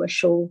another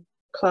Nuashul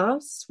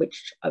class,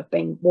 which I've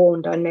been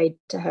warned I need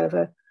to have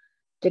a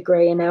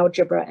degree in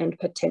algebra and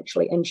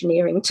potentially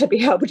engineering to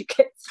be able to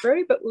get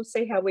through, but we'll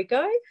see how we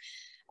go.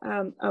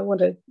 I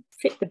want to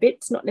fit the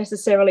bits, not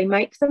necessarily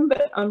make them,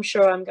 but I'm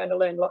sure I'm going to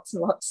learn lots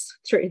and lots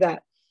through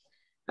that.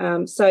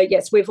 So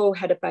yes, we've all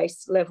had a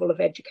base level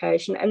of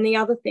education. And the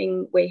other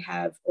thing we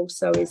have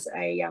also is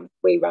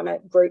we run a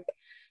group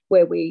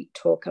where we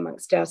talk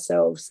amongst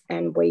ourselves,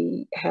 and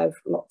we have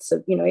lots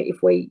of,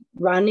 if we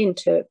run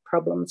into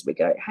problems, we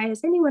go, hey,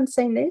 has anyone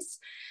seen this?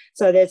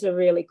 So there's a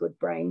really good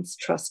brains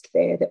trust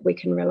there that we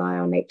can rely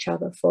on each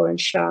other for. And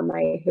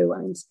Charmaine, who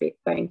owns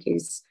BitBank,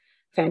 is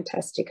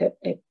fantastic at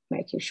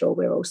making sure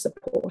we're all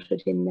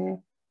supported in there.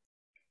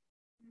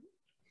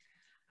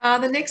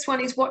 The next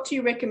one is, what do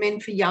you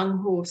recommend for young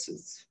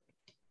horses?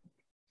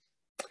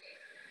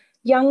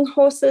 Young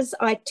horses,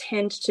 I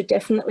tend to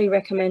definitely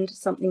recommend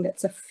something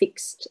that's a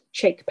fixed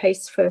cheek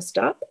piece first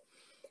up,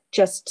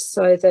 just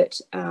so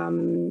that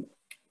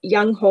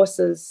young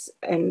horses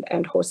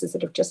and horses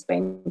that have just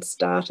been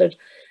started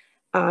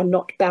are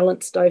not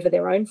balanced over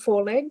their own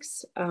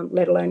forelegs,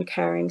 let alone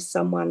carrying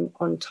someone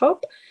on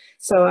top.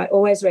 So I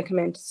always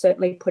recommend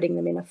certainly putting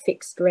them in a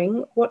fixed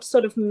ring. What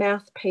sort of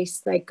mouthpiece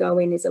they go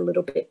in is a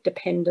little bit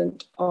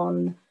dependent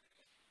on,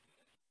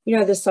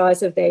 the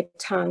size of their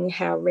tongue,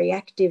 how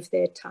reactive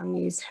their tongue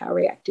is, how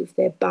reactive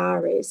their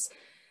bars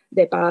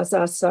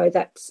are. So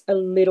that's a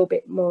little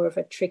bit more of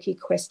a tricky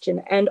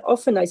question. And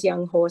often those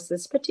young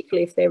horses,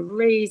 particularly if they're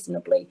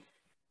reasonably,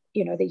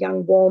 the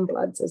young warm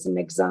bloods as an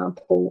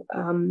example,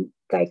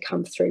 they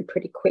come through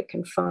pretty quick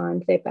and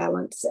find their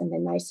balance, and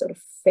then they sort of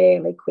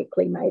fairly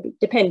quickly, maybe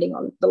depending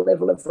on the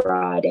level of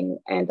riding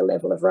and the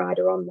level of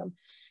rider on them,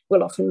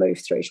 will often move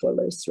through to a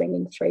loose ring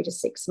in 3 to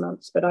 6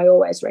 months. But I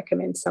always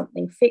recommend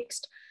something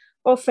fixed,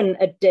 often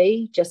a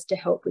D, just to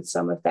help with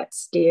some of that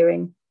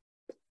steering,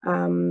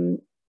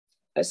 some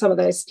of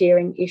those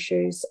steering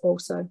issues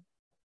also.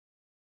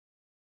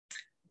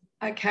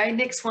 Okay,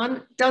 next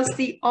one. Does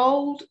the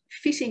old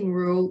fitting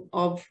rule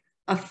of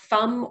a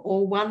thumb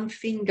or one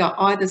finger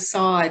either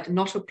side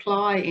not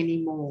apply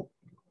anymore?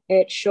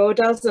 It sure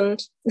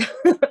doesn't.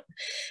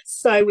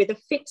 So with a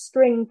fixed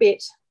ring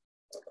bit,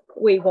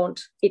 we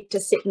want it to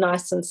sit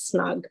nice and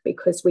snug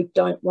because we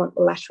don't want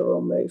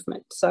lateral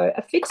movement. So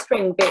a fixed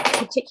ring bit,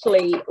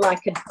 particularly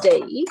like a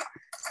D,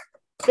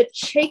 the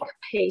cheek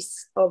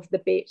piece of the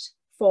bit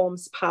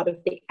forms part of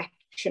the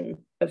action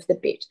of the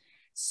bit.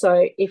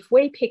 So if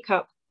we pick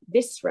up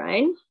this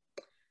rein,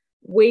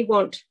 we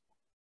want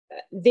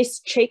this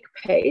cheek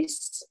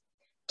piece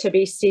to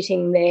be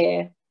sitting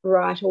there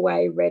right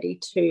away, ready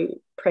to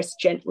press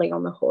gently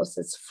on the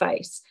horse's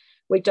face.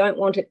 We don't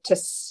want it to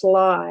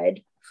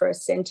slide for a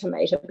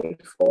centimetre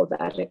before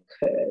that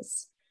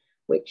occurs,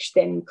 which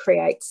then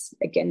creates,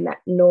 again,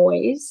 that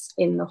noise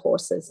in the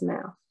horse's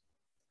mouth.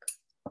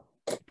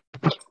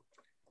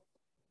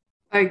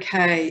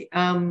 Okay.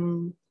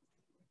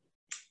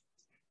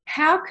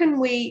 How can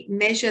we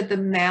measure the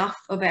mouth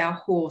of our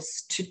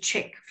horse to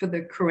check for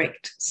the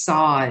correct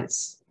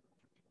size?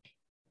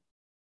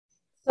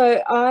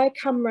 So I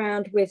come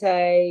round with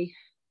a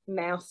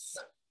mouth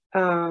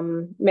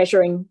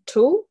measuring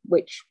tool,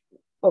 which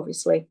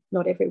obviously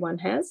not everyone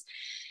has.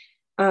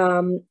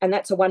 And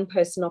that's a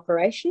one-person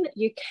operation.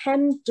 You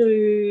can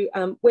do,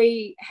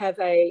 we have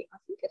I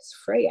think it's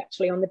free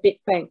actually, on the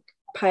BitBank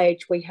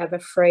page, we have a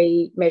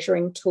free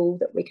measuring tool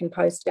that we can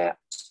post out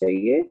to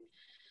you.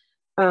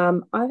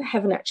 I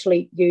haven't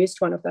actually used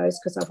one of those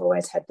because I've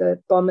always had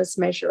the Bombers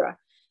measurer.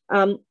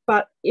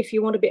 But if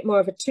you want a bit more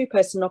of a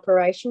two-person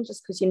operation,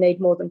 just because you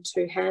need more than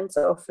 2 hands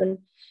often,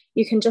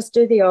 you can just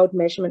do the old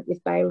measurement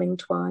with baling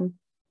twine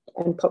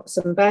and pop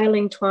some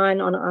baling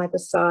twine on either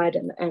side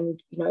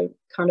and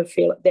kind of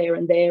feel it there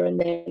and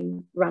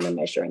then run a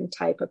measuring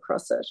tape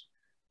across it.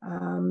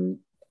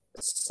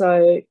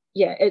 So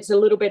yeah, it's a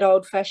little bit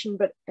old-fashioned,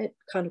 but it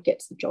kind of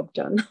gets the job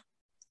done.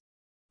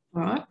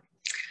 All right.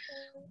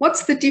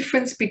 What's the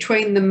difference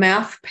between the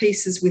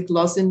mouthpieces with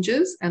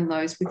lozenges and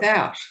those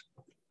without?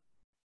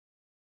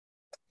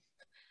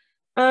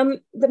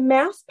 The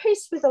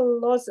mouthpiece with a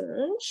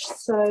lozenge,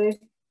 so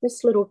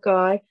this little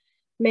guy,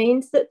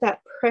 means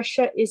that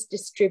pressure is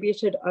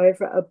distributed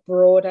over a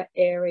broader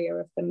area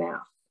of the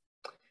mouth.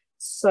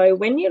 So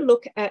when you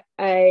look at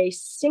a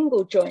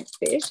single joint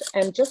bit,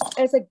 and just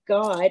as a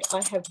guide,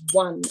 I have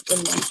one in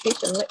my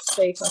kit, and let's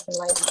see if I can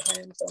lay my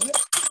hands on it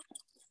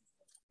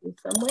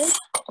somewhere.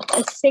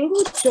 A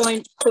single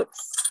joint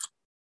puts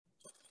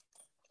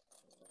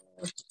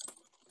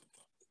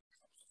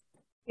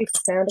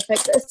sound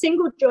effects. A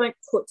single joint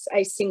puts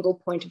a single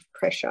point of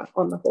pressure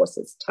on the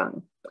horse's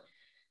tongue.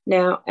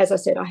 Now, as I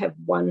said, I have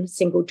one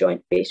single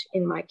joint bit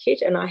in my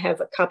kit, and I have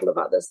a couple of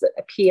others that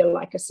appear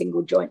like a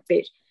single joint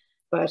bit,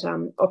 but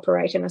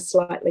operate in a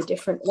slightly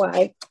different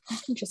way. I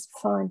can just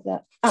find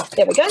that. Ah,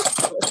 there we go.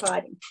 It was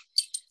hiding.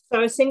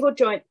 So a single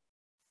joint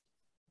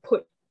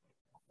puts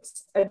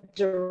a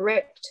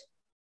direct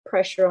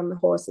pressure on the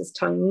horse's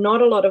tongue.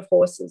 Not a lot of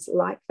horses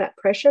like that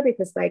pressure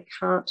because they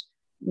can't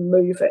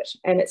move it.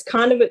 And it's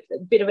kind of a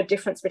bit of a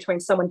difference between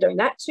someone doing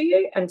that to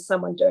you and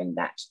someone doing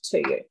that to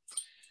you.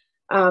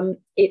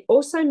 It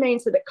also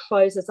means that it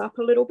closes up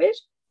a little bit,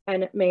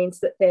 and it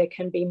means that there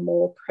can be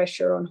more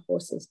pressure on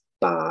horses'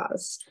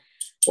 bars,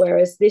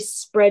 whereas this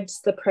spreads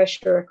the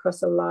pressure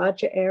across a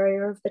larger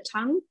area of the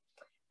tongue,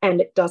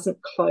 and it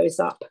doesn't close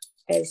up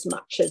as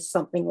much as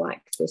something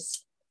like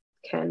this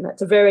can.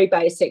 That's a very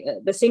basic.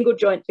 The single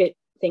joint bit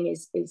thing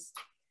is there's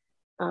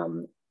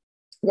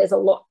a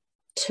lot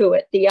to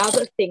it. The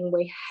other thing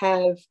we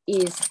have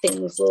is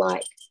things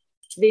like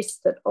this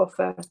that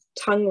offer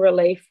tongue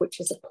relief, which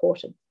is a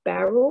ported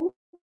barrel.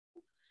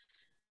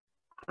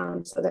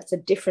 So that's a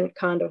different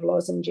kind of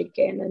lozenge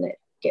again, and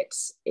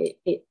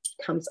it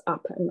comes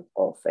up and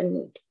off,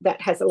 and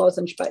that has a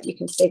lozenge, but you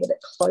can see that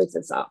it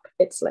closes up.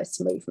 It's less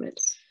movement,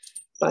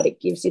 but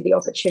it gives you the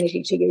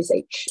opportunity to use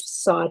each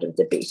side of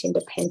the bit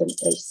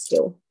independently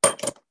still.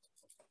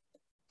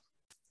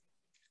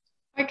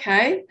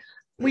 Okay.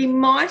 We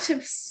might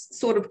have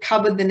sort of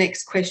covered the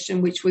next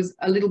question, which was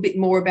a little bit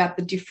more about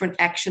the different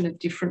action of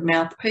different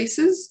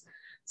mouthpieces.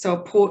 So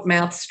a port,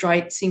 mouth,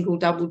 straight, single,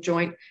 double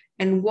joint,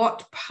 and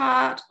what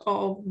part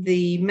of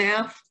the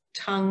mouth,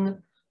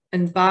 tongue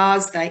and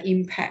bars they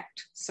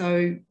impact.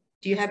 So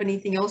do you have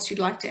anything else you'd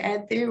like to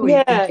add there? Or yeah,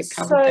 you think you've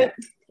covered that?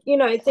 You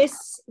know,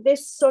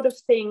 this sort of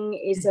thing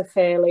is a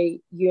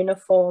fairly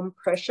uniform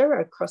pressure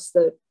across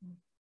the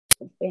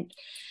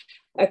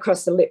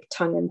lip,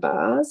 tongue and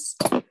bars.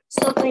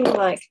 Something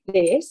like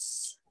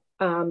this,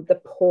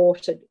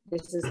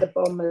 this is the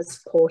bomber's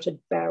ported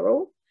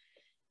barrel.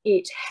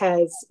 It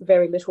has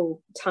very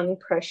little tongue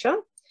pressure,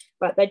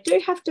 but they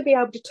do have to be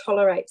able to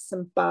tolerate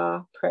some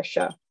bar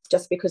pressure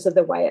just because of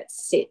the way it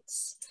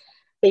sits.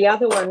 The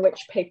other one,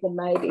 which people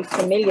may be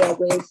familiar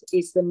with,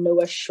 is the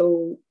Nua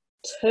Shul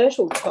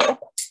turtle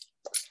top,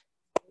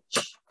 which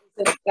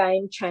is a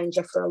game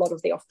changer for a lot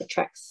of the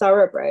off-the-track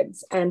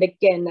thoroughbreds. And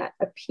again, that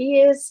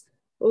appears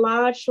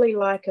largely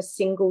like a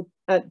single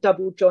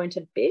double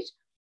jointed bit,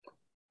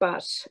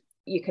 but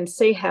you can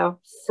see how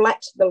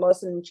flat the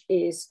lozenge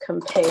is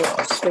compared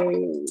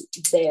to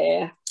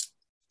their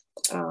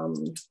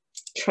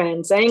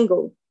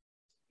transangle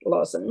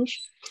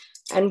lozenge.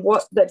 And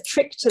what the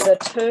trick to the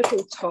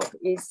turtle top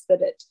is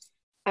that it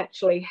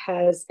actually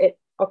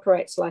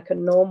operates like a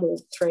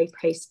normal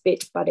three-piece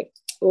bit, but it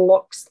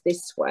locks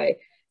this way,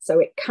 so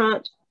it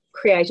can't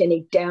create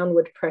any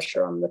downward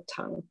pressure on the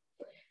tongue.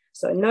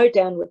 So no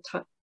downward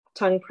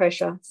tongue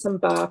pressure, some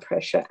bar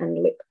pressure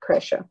and lip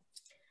pressure.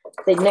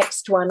 The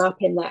next one up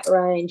in that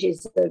range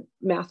is the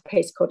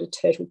mouthpiece called a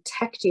turtle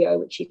tactio,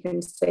 which you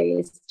can see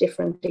is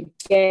different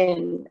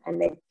again.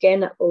 And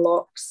again, it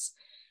locks.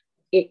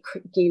 It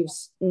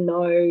gives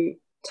no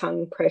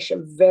tongue pressure,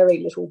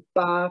 very little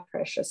bar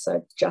pressure,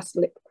 so just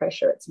lip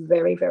pressure. It's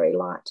very, very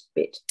light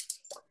bit.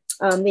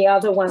 The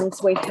other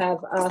ones we have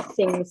are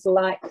things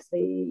like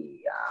the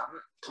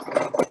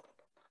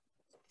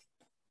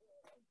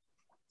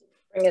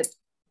bring it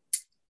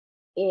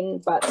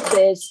in, but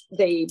there's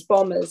the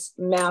bomber's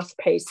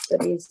mouthpiece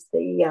that is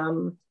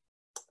the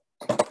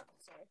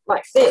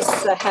like this,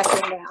 the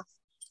happy mouth,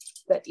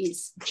 that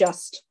is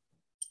just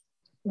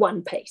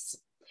one piece.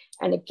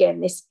 And again,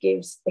 this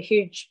gives a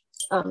huge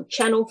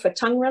channel for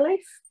tongue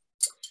relief,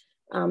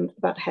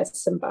 but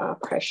has some bar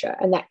pressure,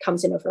 and that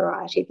comes in a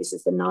variety. This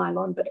is the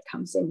nylon, but it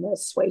comes in the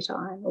sweet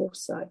iron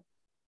also.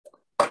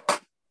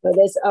 So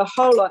there's a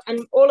whole lot,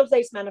 and all of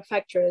these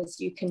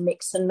manufacturers, you can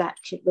mix and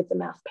match it with the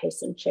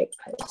mouthpiece and cheek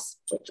piece,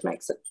 which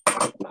makes it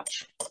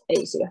much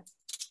easier.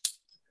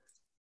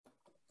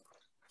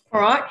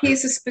 All right,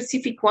 here's a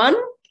specific one.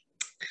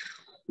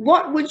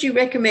 What would you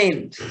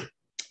recommend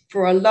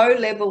for a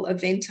low-level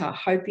eventer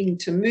hoping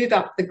to move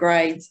up the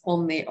grades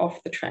on their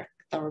off-the-track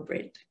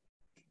thoroughbred?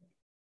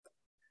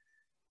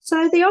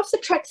 So the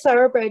off-the-track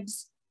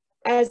thoroughbreds,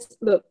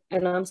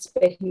 and I'm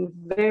speaking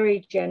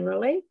very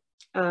generally,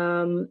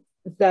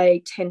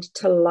 they tend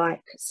to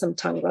like some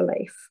tongue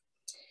relief.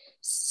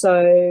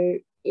 So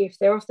if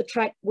they're off the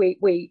track,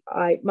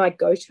 my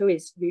go-to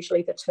is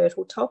usually the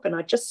turtle top. And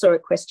I just saw a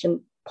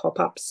question pop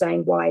up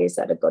saying, why is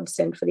that a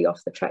godsend for the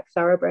off-the-track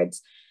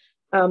thoroughbreds?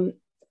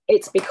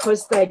 It's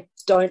because they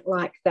don't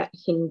like that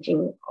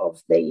hinging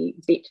of the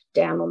bit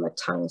down on the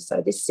tongue.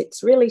 So this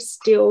sits really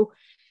still,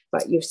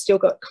 but you've still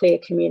got clear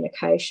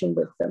communication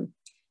with them.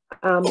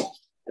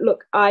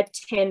 Look, I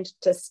tend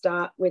to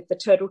start with the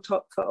turtle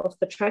top for off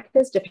the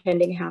trackers,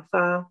 depending how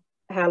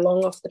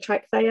long off the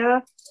track they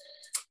are,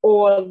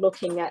 or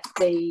looking at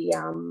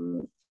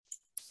the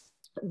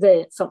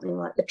something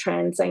like the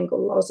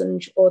transangle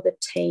lozenge or the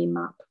team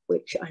up,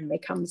 which only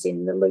comes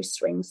in the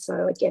loose ring.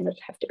 So again, it'd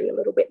have to be a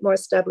little bit more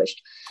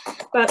established.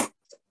 But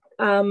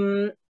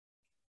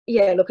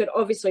yeah, look, it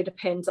obviously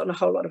depends on a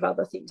whole lot of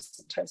other things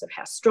in terms of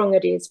how strong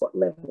it is, what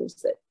levels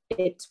that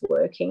it's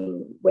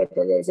working,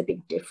 whether there's a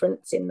big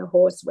difference in the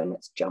horse when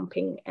it's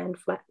jumping and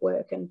flat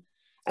work, and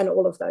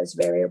all of those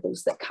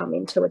variables that come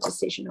into a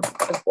decision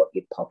of what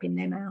you'd pop in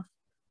their mouth.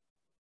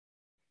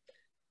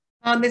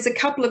 There's a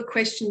couple of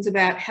questions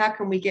about how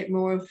can we get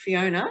more of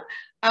Fiona.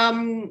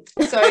 So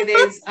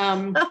there's,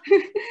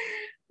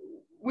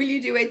 will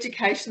you do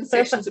education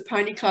sessions at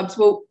pony clubs?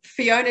 Well,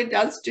 Fiona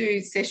does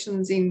do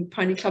sessions in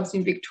pony clubs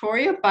in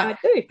Victoria, but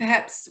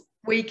perhaps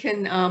we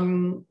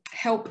can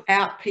help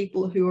out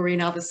people who are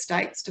in other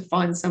states to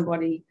find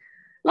somebody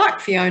like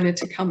Fiona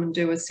to come and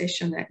do a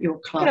session at your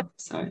club.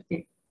 So,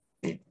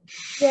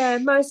 yeah,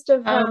 most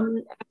of our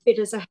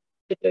fitters are happy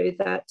to do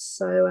that.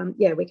 So,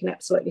 yeah, we can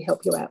absolutely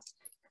help you out.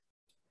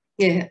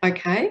 Yeah,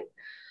 okay.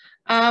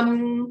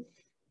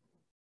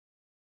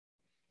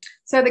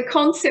 So the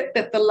concept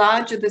that the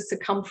larger the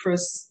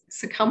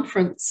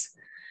circumference,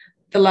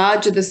 the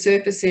larger the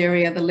surface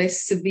area, the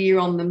less severe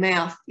on the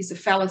mouth is a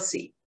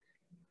fallacy.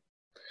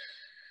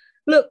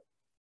 Look,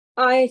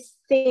 I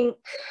think,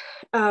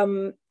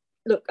 I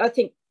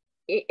think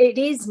it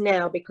is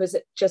now, because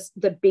it just,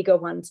 the bigger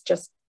ones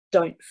just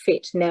don't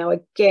fit. Now,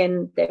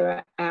 again,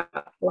 there are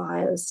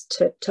outliers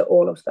to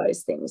all of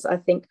those things. I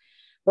think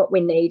what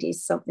we need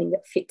is something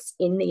that fits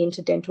in the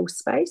interdental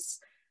space,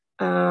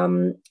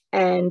 and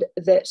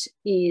that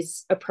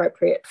is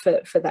appropriate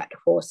for that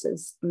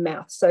horse's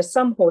mouth. So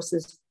some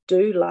horses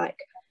do like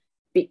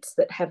bits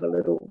that have a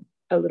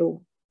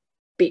little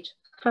bit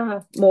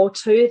more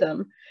to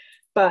them.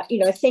 But, you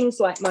know, things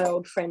like my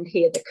old friend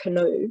here, the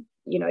canoe,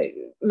 you know,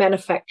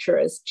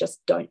 manufacturers just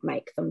don't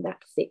make them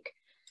that thick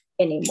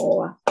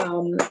anymore.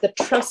 The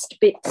trust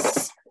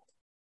bits,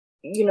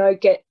 you know,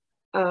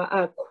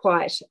 are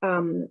quite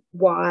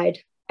wide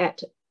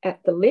at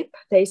the lip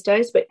these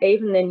days, but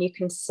even then you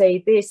can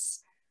see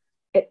this,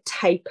 it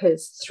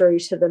tapers through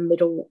to the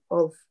middle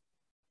of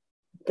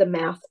the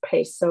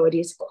mouthpiece, so it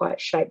is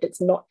quite shaped.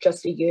 It's not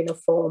just a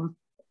uniform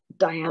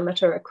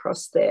diameter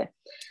across there.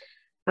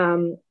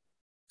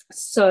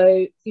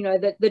 So, you know,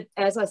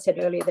 as I said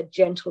earlier, the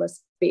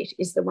gentlest bit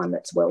is the one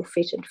that's well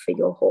fitted for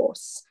your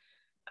horse.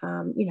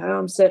 You know,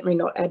 I'm certainly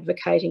not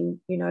advocating,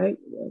 you know,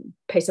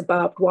 a piece of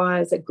barbed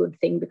wire is a good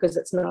thing because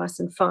it's nice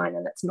and fine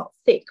and it's not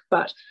thick,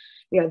 but,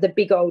 you know, the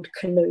big old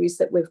canoes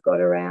that we've got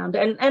around,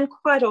 and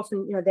quite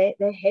often, you know,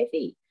 they're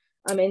heavy.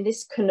 I mean,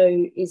 this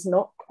canoe is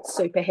not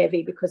super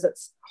heavy because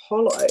it's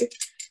hollow.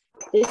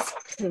 This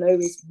canoe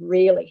is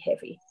really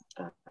heavy.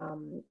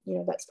 You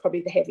know, that's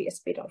probably the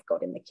heaviest bit I've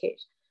got in the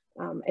kit,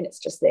 and it's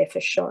just there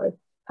for show.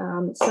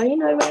 So, you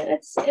know,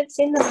 it's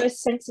in the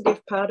most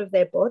sensitive part of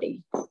their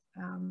body.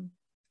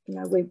 You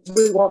know, we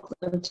want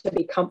them to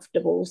be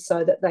comfortable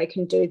so that they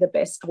can do the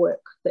best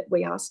work that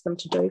we ask them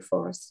to do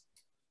for us.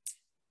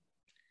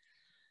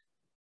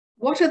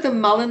 What are the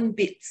mullen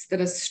bits that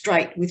are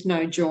straight with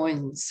no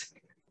joins?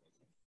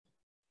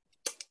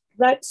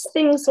 That's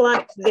things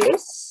like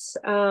this.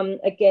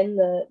 Again,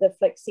 the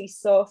flexi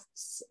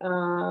softs.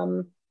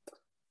 The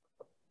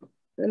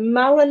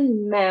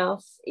mullen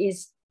mouth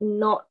is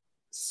not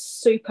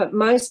super.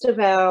 Most of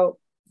our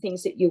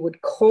things that you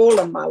would call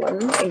a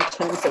mullen in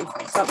terms of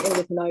something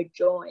with no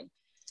join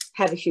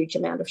have a huge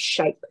amount of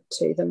shape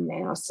to them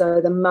now.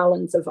 So the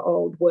mullens of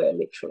old were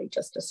literally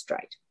just a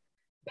straight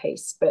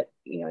piece, but,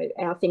 you know,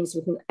 our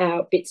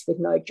bits with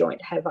no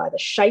joint have either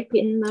shape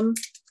in them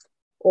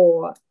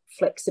or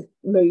flexible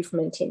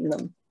movement in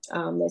them.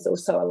 There's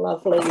also a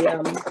lovely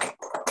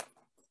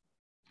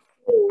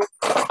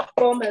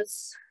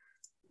bomber's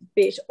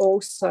bit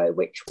also,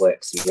 which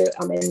works really,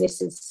 I mean,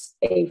 this is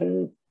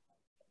even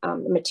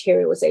the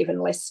material is even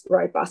less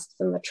robust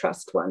than the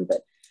trust one,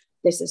 but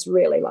this is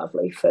really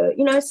lovely for,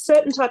 you know,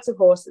 certain types of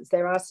horses.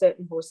 There are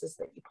certain horses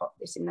that you pop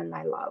this in and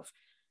they love.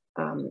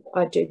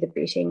 I do the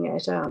bitting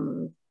at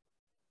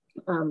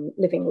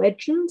Living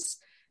Legends,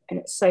 and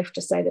it's safe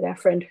to say that our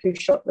friend who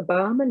shot the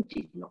barman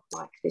did not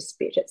like this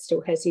bit. It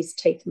still has his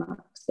teeth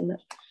marks in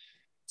it.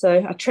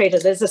 So I treat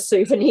it as a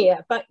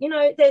souvenir. But, you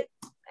know,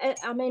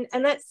 I mean,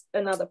 and that's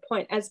another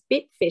point. As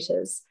bit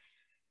fitters,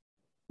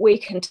 we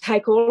can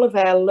take all of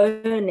our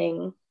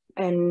learning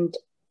and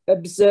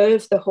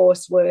observe the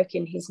horse work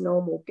in his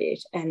normal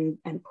bit and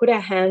put our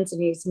hands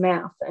in his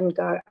mouth and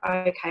go,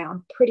 okay,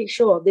 I'm pretty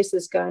sure this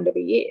is going to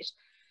be it.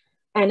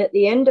 And at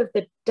the end of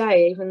the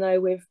day, even though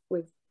we've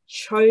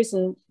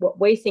chosen what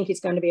we think is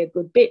going to be a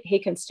good bit, he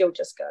can still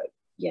just go,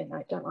 yeah,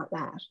 no, don't like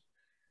that.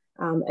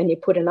 And you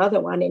put another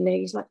one in there,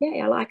 he's like,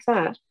 yeah, I like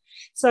that.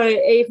 So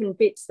even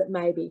bits that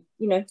may be,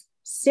 you know,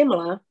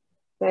 similar,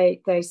 they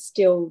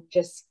still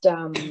just,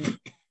 you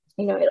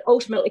know, it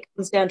ultimately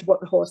comes down to what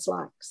the horse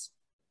likes.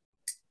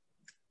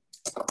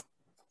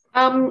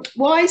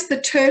 Why is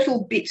the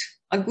turtle bit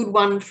a good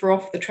one for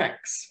off the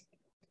tracks?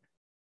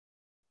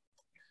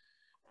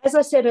 As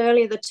I said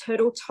earlier, the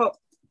turtle top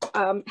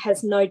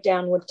has no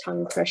downward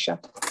tongue pressure.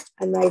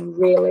 and they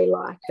really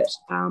like it.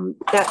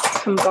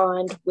 That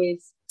combined with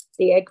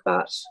the egg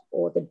butt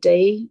or the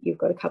D, you've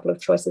got a couple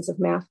of choices of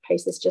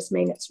mouthpieces, just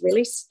mean it's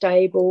really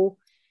stable.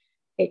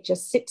 It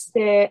just sits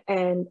there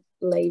and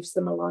leaves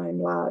them alone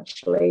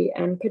largely.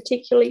 And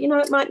particularly, you know,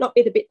 it might not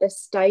be the bit they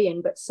stay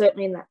in, but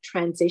certainly in that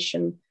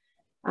transition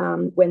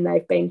when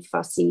they've been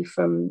fussy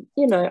from,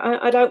 you know,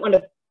 I don't want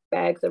to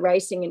bag the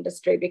racing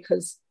industry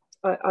because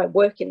I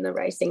work in the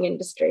racing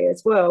industry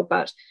as well,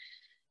 but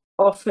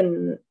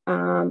often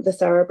the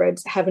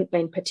thoroughbreds haven't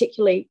been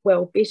particularly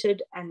well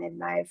bitted, and then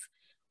they've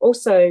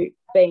also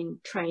been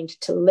trained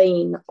to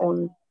lean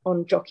on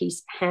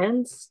jockeys'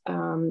 hands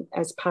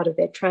as part of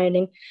their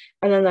training,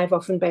 and then they've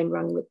often been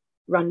run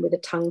with a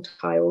tongue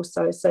tie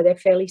also, so they're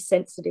fairly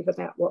sensitive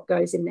about what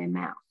goes in their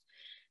mouth.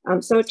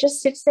 So it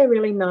just sits there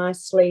really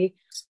nicely.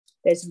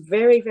 There's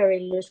very, very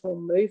little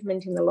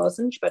movement in the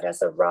lozenge, but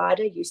as a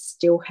rider, you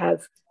still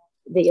have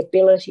the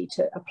ability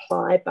to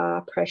apply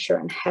bar pressure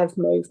and have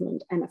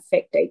movement and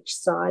affect each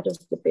side of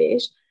the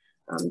bit,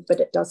 but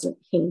it doesn't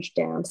hinge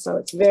down. So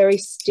it's very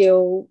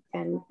still,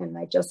 and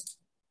they just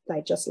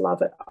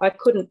love it. I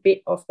couldn't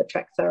bit off the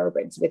track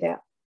thoroughbreds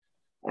without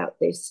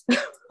this.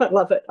 I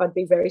love it. I'd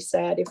be very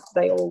sad if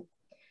they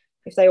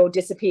all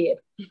disappeared.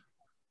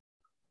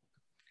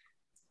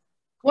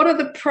 What are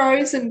the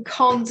pros and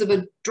cons of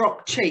a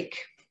drop cheek?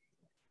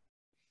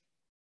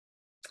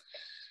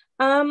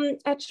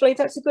 Actually,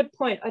 that's a good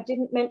point. I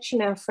didn't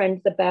mention our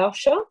friend the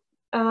Bauscher.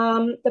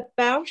 The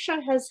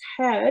Bauscher has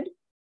had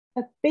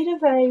a bit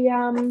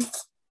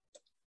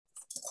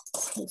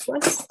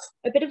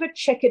of a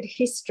checkered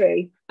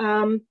history.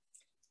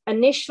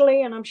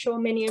 Initially, and I'm sure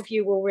many of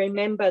you will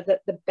remember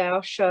that the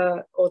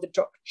Bauscher or the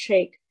drop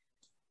cheek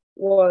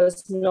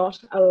was not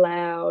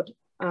allowed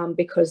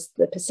because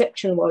the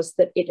perception was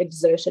that it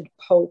exerted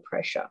pole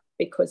pressure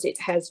because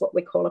it has what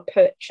we call a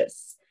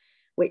purchase,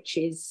 which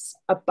is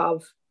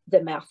above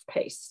the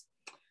mouthpiece.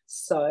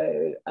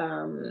 So,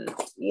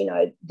 you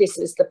know, this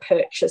is the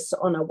purchase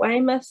on a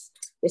Weymouth.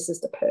 This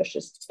is the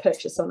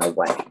purchase on a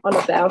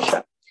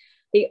Bauscher.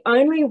 The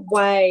only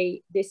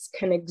way this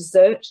can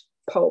exert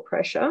pole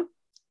pressure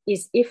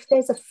is if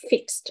there's a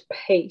fixed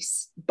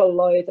piece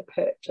below the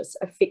purchase,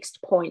 a fixed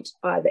point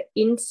either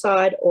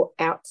inside or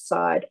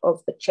outside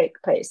of the cheek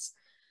piece.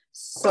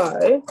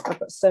 So I've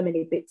got so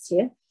many bits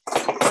here.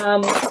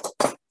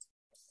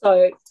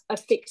 So a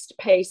fixed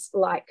piece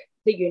like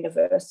the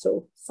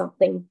universal,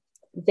 something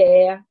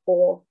there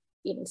or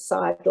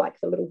inside like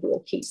the little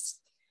Wilkies.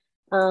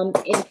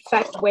 In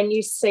fact, when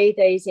you see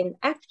these in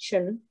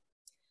action,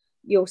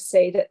 you'll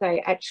see that they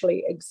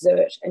actually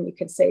exert, and you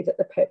can see that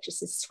the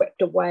purchase is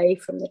swept away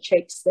from the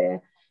cheeks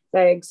there.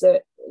 They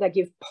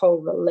give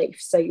pole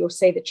relief. So you'll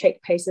see the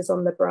cheek pieces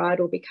on the bride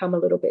will become a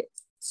little bit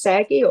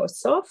saggy or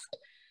soft.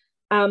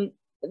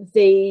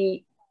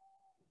 The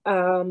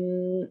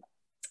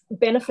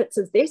benefits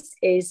of this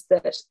is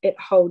that it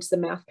holds the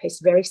mouthpiece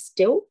very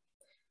still,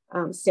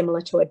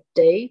 similar to a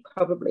D,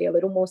 probably a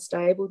little more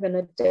stable than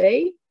a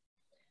D.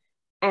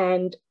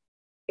 And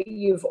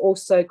you've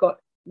also got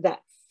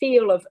that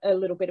feel of a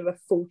little bit of a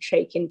full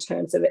cheek in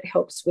terms of it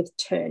helps with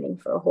turning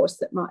for a horse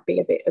that might be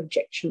a bit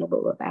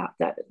objectionable about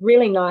that.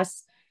 Really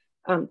nice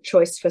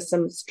choice for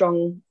some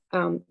strong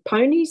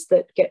ponies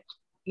that get,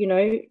 you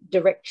know,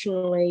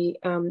 directionally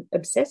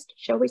obsessed,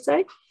 shall we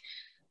say,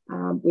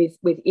 with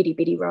itty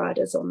bitty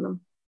riders on them.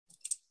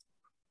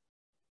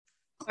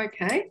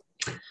 Okay.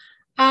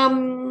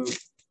 I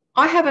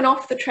have an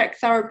off the track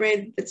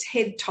thoroughbred that's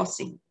head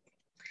tossing.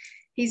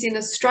 He's in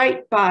a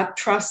straight bar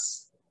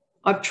truss.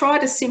 I've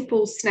tried a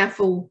simple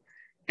snaffle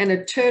and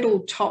a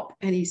turtle top,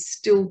 and he's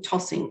still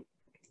tossing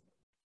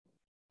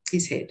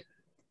his head.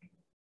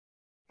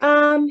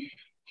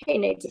 He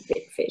needs a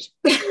bit fit.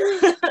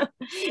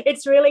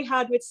 It's really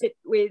hard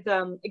with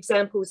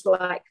examples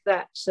like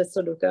that to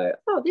sort of go,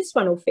 oh, this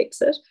one will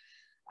fix it.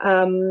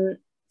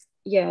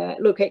 Yeah,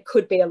 look, it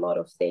could be a lot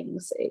of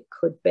things. It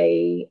could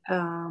be,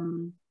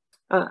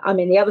 I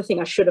mean, the other thing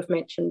I should have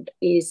mentioned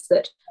is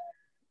that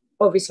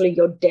obviously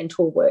your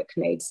dental work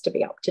needs to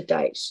be up to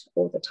date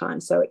all the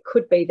time. So it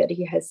could be that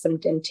he has some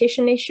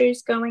dentition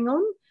issues going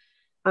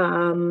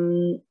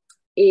on.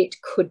 It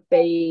could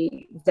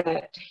be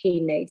that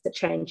he needs a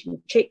change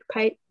in cheek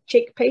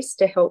piece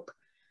to help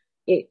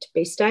it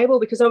be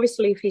stable, because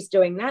obviously if he's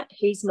doing that,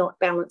 he's not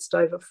balanced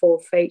over 4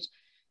 feet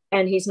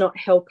and he's not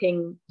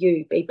helping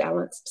you be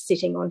balanced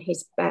sitting on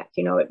his back.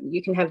 You know,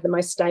 you can have the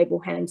most stable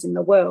hands in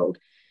the world.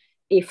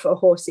 If a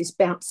horse is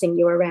bouncing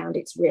you around,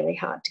 it's really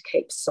hard to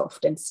keep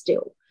soft and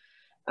still.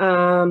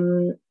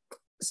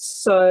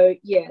 So,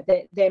 yeah,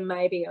 there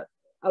may be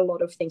a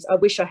lot of things. I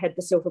wish I had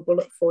the silver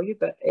bullet for you,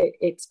 but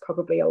it's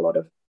probably a lot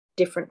of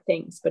different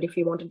things. But if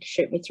you wanted to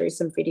shoot me through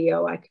some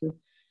video, I can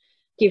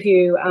give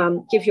you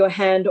a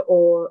hand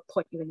or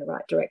point you in the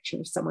right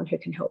direction of someone who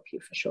can help you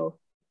for sure.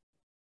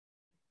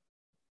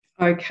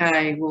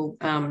 Okay, well,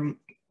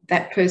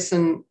 that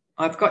person,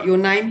 I've got your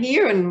name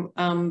here,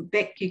 and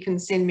Beck, you can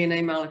send me an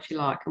email if you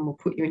like, and we'll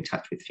put you in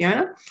touch with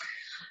Fiona.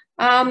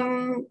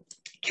 Can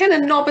a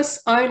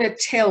novice owner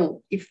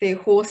tell if their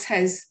horse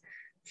has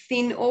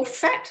thin or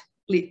fat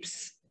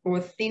lips, or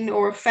a thin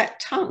or a fat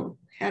tongue?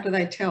 How do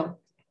they tell?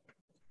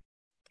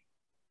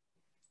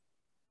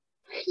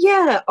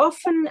 Yeah,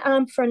 often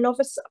for a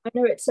novice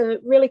owner, it's a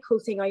really cool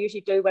thing I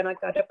usually do when I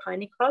go to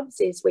pony clubs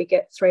is we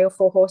get 3 or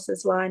 4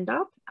 horses lined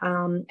up,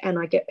 and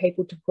I get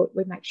people to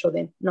we make sure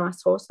they're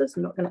nice horses.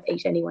 I'm not going to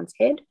eat anyone's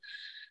head,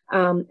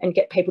 and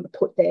get people to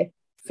put their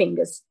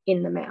fingers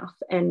in the mouth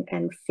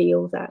and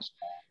feel that.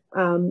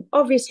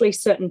 Obviously,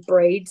 certain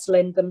breeds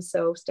lend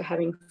themselves to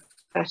having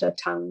fatter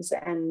tongues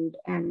and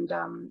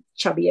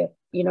chubbier,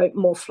 you know,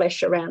 more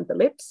flesh around the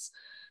lips.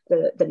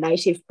 The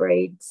native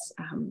breeds,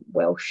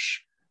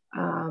 Welsh,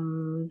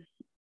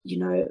 you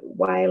know,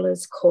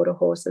 Whalers, quarter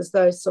horses,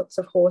 those sorts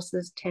of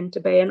horses tend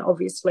to be, and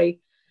obviously,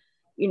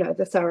 you know,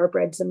 the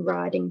thoroughbreds and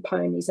riding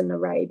ponies and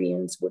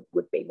Arabians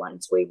would be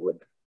ones we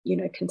would, you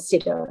know,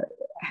 consider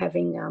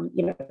having,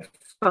 you know,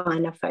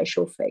 finer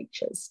facial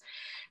features.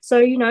 So,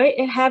 you know,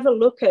 have a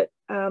look at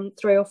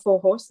 3 or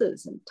 4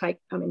 horses and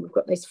we've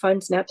got these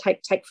phones now,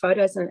 take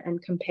photos and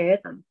compare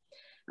them.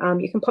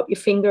 You can pop your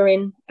finger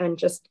in and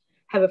just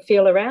have a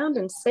feel around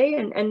and see,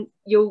 and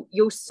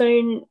you'll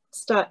soon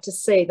start to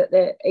see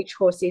that each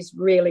horse is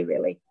really,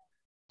 really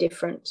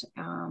different.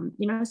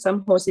 You know,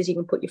 some horses you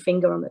can put your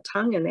finger on the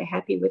tongue and they're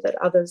happy with it.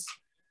 Others,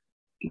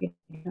 you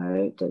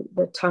know,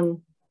 the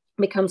tongue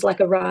becomes like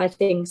a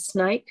writhing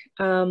snake.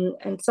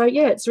 And so,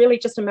 yeah, it's really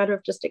just a matter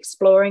of just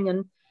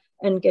exploring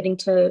and getting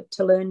to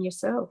learn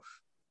yourself.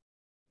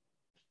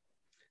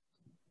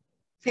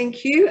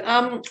 Thank you.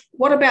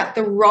 What about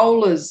the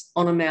rollers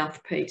on a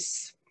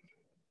mouthpiece?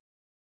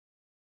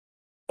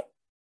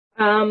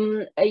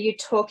 Are you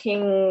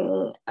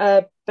talking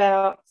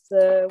about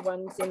the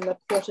ones in the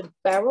ported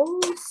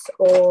barrels,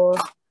 or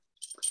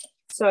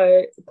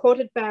so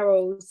ported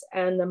barrels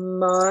and the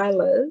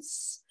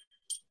milers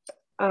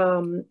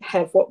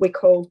have what we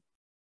call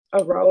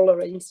a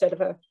roller instead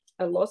of a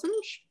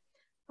lozenge,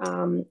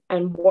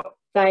 and what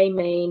they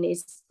mean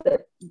is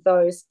that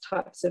those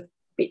types of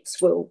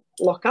bits will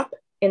lock up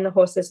in the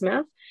horse's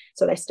mouth,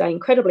 so they stay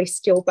incredibly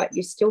still, but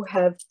you still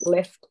have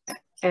left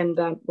and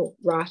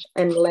right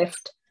and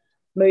left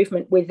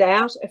movement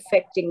without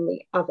affecting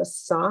the other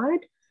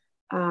side.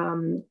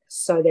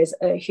 So there's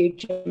a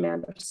huge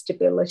amount of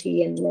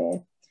stability in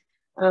there.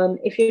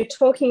 If you're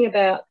talking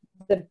about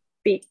the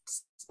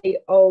bits, the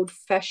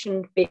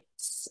old-fashioned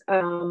bits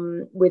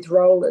with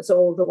rollers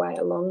all the way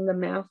along the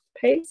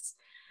mouthpiece,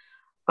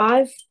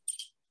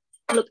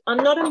 look,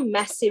 I'm not a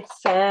massive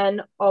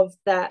fan of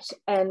that,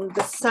 and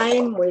the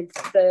same with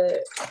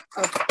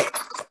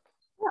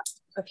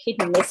I've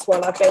hidden this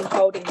while I've been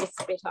holding this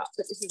bit up,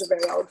 but this is a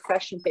very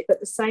old-fashioned bit,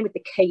 but the same with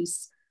the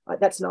keys.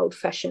 That's an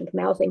old-fashioned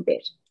mouthing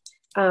bit.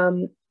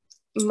 And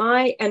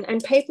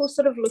people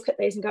sort of look at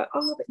these and go,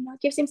 oh, but you know,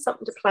 it gives him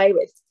something to play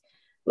with.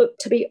 Look,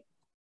 to be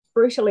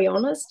brutally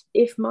honest,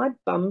 if my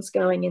bum's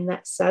going in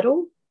that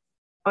saddle,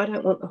 I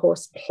don't want the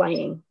horse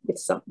playing with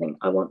something.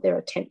 I want their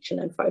attention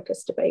and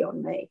focus to be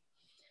on me.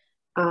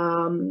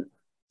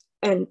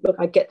 And look,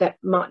 I get that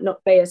might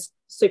not be a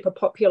super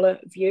popular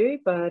view,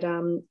 but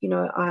you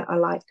know, I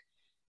like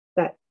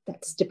that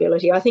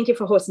stability. I think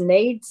if a horse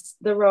needs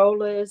the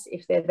rollers,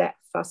 if they're that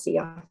fussy,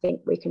 I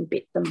think we can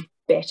bit them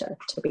better,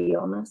 to be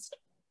honest.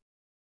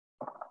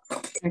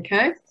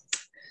 Okay.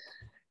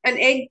 An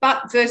egg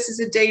butt versus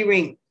a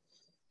D-ring.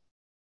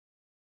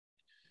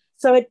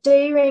 So a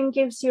D-ring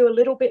gives you a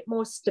little bit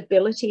more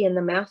stability in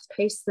the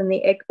mouthpiece than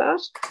the egg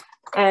butt,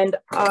 and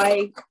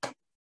I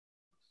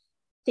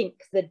think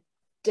the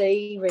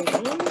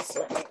D-rings,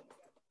 there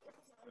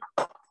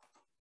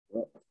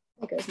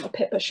goes my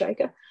pepper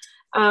shaker.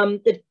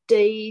 The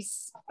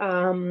Ds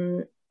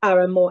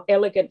are a more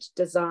elegant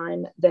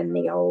design than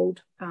the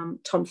old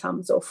tom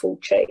thumbs or full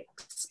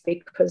cheeks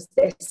because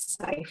they're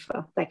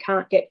safer. They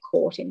can't get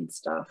caught in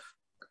stuff.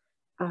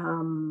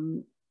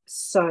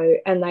 So,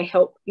 and they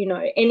help, you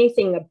know,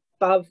 anything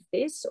above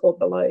this or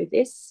below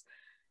this,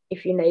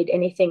 if you need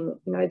anything,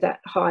 you know, that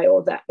high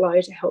or that low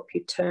to help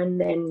you turn,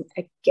 then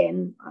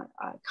again,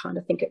 I kind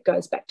of think it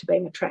goes back to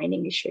being a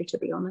training issue, to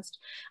be honest.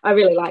 I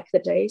really like the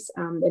Ds,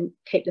 and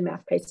keep the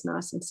mouthpiece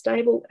nice and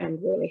stable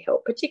and really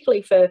help,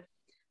 particularly for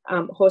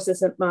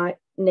horses that might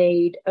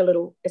need a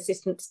little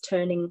assistance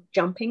turning,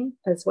 jumping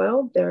as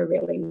well. They're a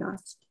really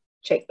nice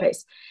cheek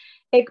piece.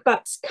 Egg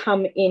butts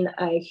come in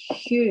a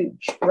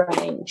huge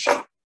range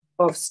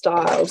of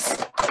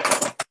styles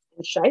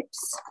and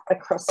shapes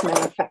across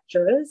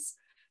manufacturers.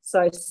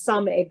 So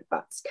some egg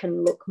butts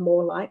can look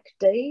more like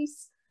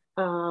Ds,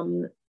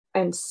 and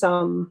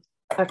some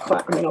are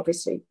quite, I mean,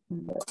 obviously,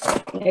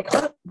 egg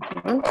butt.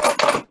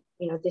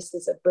 You know, this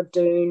is a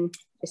Bradoon,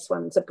 this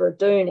one's a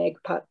Bradoon egg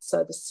butt,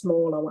 so the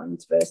smaller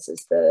ones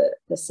versus the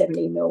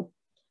 70mm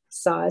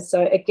size.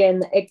 So again,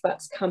 the egg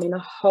butts come in a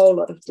whole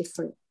lot of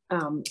different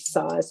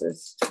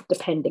sizes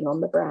depending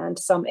on the brand.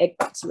 Some egg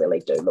butts really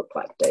do look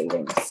like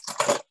D-rings.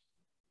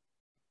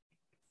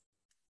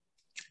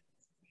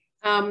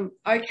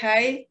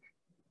 Okay,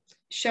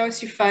 show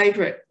us your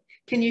favourite.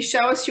 Can you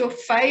show us your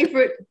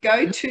favourite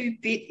go-to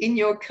bit in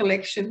your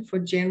collection for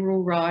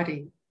general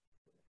riding?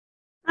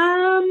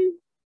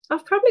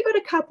 I've probably got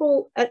a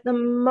couple at the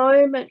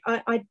moment.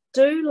 I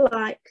do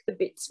like the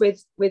bits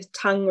with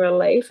tongue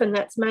relief, and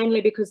that's mainly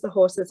because the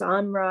horses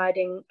I'm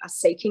riding are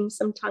seeking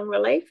some tongue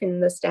relief,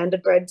 and the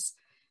standard breds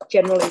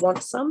generally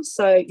want some.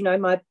 So, you know,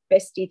 my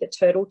bestie, the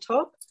turtle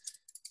top,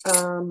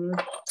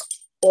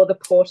 or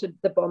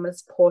the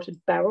Bomber's ported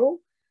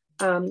barrel.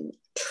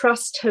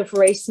 Trust have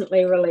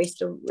recently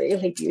released a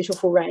really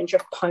beautiful range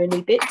of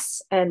pony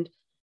bits, and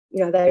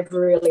you know, they've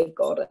really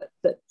got it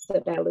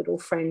that our little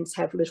friends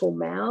have little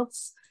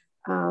mouths.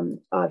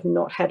 I've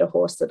not had a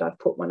horse that I've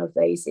put one of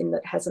these in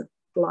that hasn't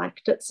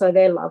liked it, so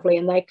they're lovely,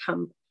 and they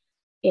come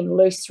in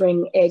loose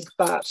ring, egg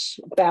butt,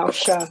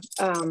 Bauscher,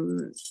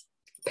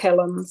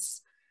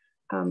 Pelhams.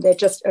 They're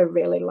just a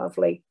really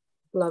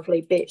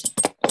lovely bit.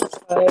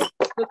 So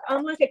look,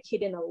 I'm like a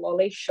kid in a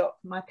lolly shop.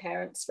 My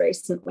parents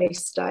recently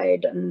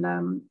stayed, and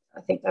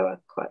I think they were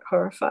quite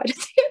horrified at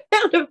the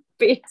amount of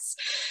bits.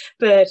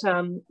 But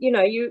you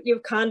know,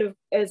 you've kind of,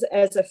 as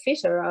a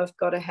fitter, I've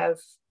got to have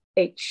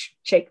each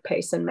cheek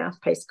piece and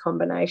mouthpiece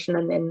combination,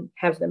 and then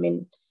have them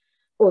in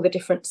all the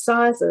different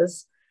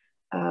sizes.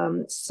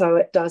 So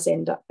it does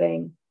end up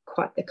being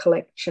quite the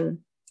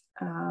collection.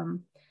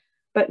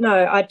 But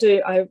no, I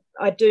do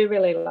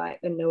really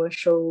like the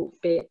Neuschel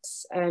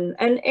bits, and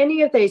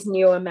any of these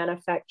newer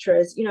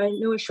manufacturers, you know,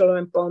 Neuschel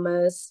and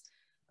Bombers,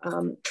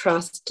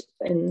 Trust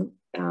and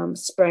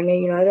Springer,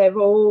 you know, they're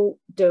all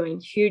doing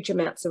huge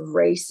amounts of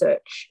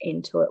research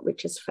into it,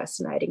 which is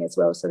fascinating as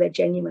well. So they're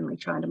genuinely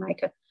trying to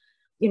make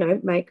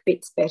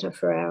bits better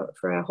for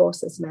our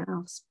horses'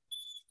 mouths.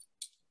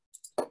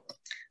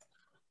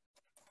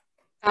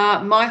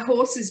 My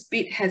horse's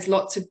bit has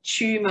lots of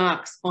chew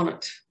marks on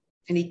it,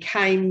 and he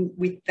came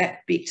with that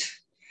bit.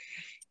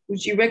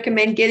 Would you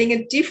recommend getting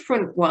a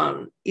different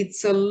one?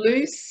 It's a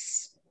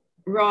loose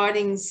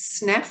riding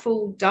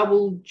snaffle,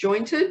 double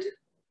jointed,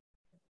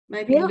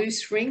 maybe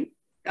loose ring.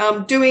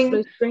 Doing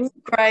loose ring.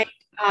 grade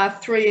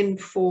 3 and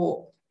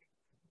 4.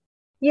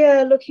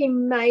 Yeah, look, he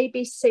may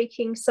be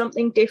seeking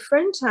something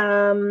different.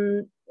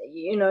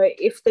 You know,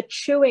 if the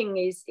chewing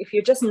is, if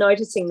you're just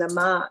noticing the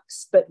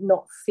marks but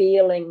not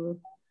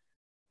feeling,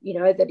 you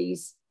know, that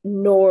he's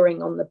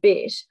gnawing on the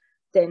bit,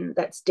 then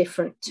that's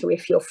different to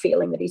if you're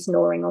feeling that he's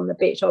gnawing on the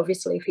bit.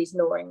 Obviously, if he's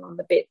gnawing on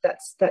the bit,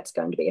 that's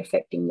going to be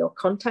affecting your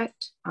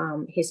contact,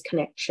 his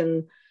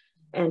connection,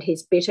 and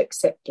his bit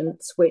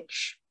acceptance,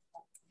 which,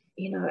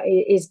 you know,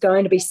 is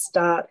going to be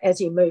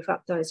as you move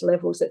up those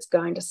levels, it's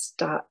going to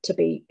start to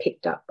be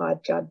picked up by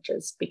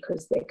judges,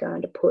 because they're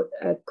going to put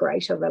a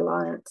greater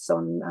reliance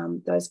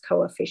on those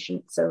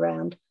coefficients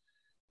around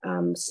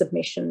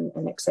submission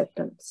and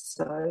acceptance.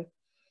 So,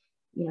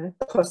 you know,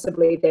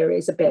 possibly there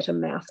is a better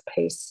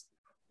mouthpiece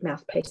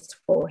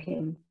for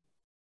him.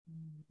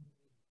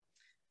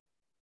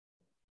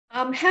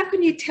 How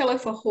can you tell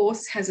if a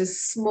horse has a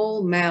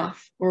small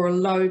mouth or a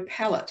low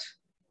palate?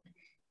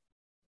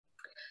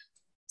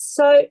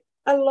 So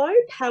a low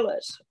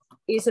palate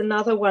is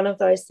another one of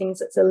those things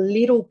that's a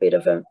little bit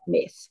of a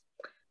myth.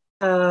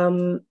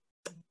 A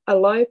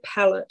low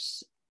palate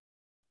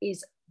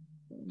is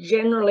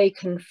generally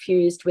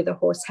confused with a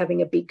horse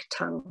having a big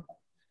tongue.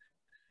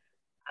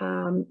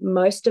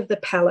 Most of the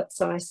palates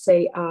I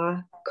see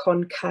are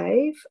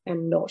concave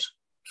and not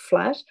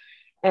flat.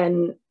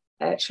 And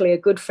actually a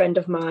good friend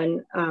of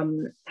mine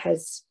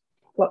has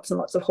lots and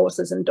lots of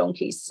horses and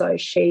donkeys. So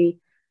she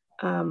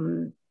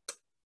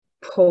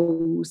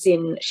pulls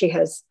in, she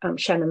has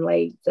Shannon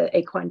Lee, the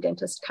equine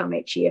dentist, come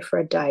each year for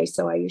a day.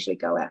 So I usually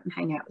go out and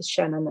hang out with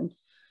Shannon and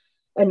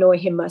annoy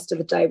him most of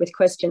the day with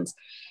questions.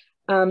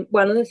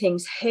 One of the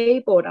things he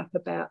brought up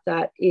about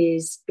that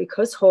is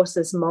because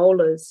horses'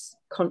 molars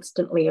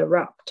constantly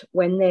erupt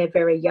when they're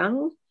very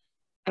young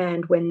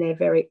and when they're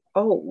very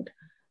old,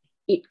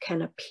 it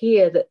can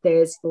appear that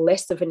there's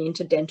less of an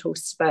interdental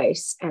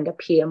space and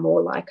appear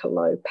more like a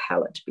low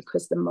palate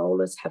because the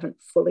molars haven't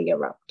fully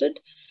erupted.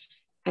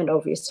 And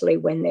obviously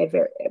when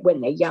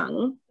they're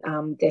young,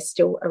 they're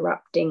still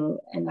erupting,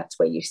 and that's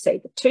where you see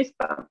the tooth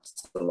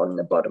bumps along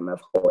the bottom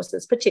of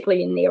horses,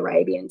 particularly in the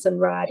Arabians and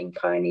riding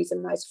ponies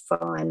and those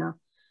finer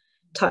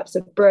types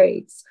of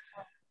breeds.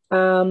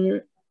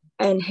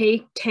 And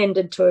he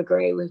tended to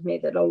agree with me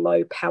that a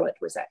low palate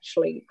was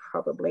actually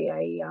probably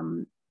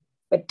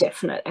a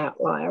definite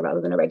outlier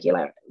rather than a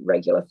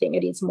regular thing.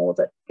 It is more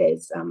that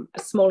there's a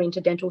small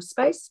interdental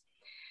space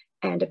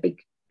and a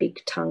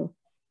big tongue.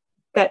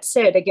 That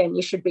said, again,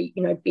 you should be,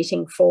 you know,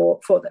 bitting for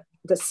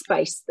the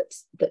space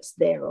that's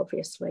there,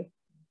 obviously.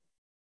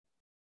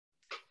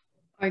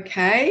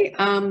 Okay.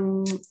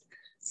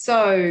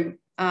 So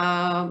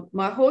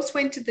my horse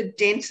went to the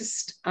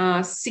dentist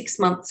 6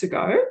 months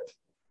ago,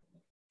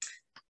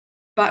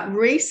 but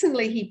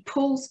recently he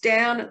pulls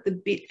down at the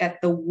bit at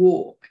the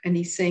walk and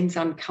he seems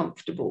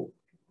uncomfortable.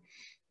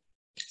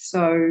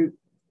 So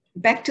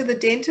back to the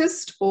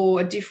dentist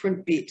or a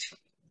different bit?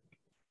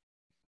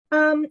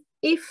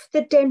 If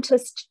the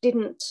dentist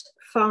didn't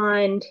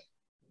find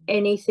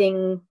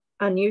anything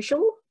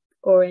unusual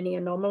or any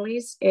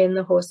anomalies in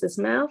the horse's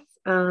mouth,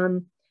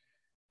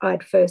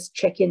 I'd first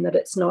check in that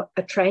it's not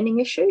a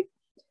training issue.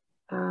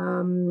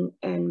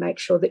 and make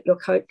sure that your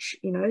coach,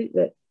 you know,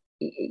 that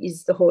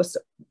is the horse,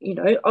 you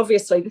know,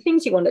 obviously the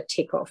things you want to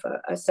tick off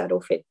are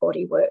saddle fit,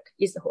 body work.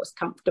 Is the horse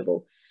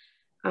comfortable?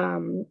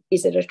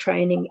 Is it a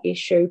training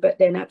issue? But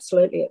then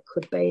absolutely it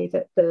could be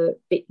that the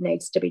bit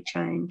needs to be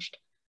changed.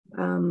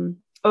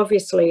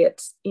 Obviously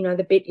it's, you know,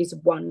 the bit is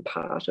one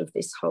part of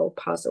this whole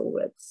puzzle.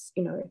 It's,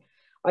 you know,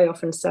 I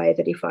often say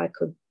that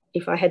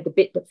if I had the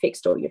bit that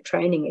fixed all your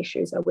training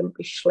issues, I wouldn't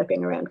be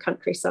schlepping around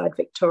countryside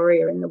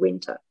Victoria in the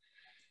winter.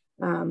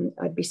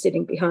 I'd be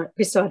sitting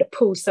beside a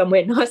pool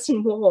somewhere nice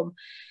and warm.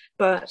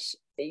 But,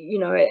 you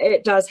know,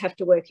 it does have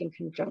to work in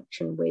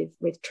conjunction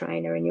with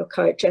trainer and your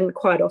coach. And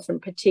quite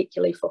often,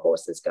 particularly for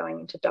horses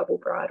going into double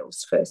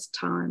bridles first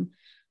time,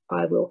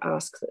 I will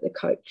ask that the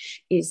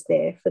coach is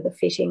there for the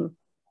fitting,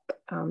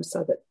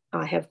 so that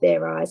I have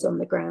their eyes on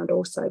the ground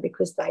also,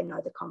 because they know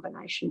the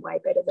combination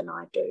way better than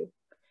I do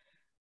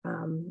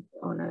on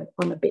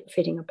a bit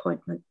fitting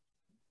appointment.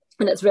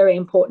 And it's very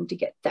important to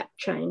get that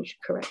change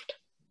correct.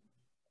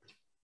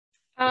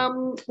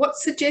 What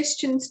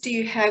suggestions do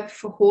you have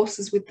for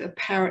horses with a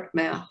parrot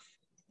mouth?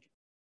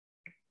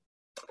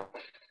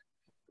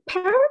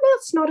 Parrot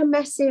mouth's not a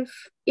massive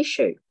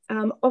issue.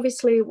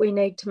 Obviously, we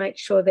need to make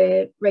sure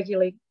they're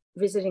regularly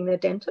visiting their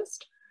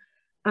dentist,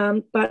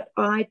 but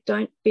I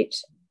don't bit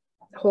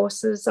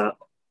horses up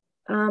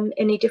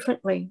any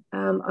differently.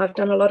 I've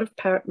done a lot of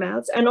parrot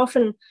mouths, and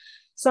often,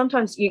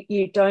 sometimes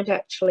you don't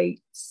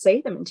actually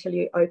see them until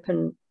you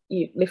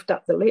lift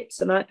up the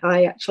lips. And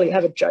I actually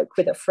have a joke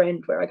with a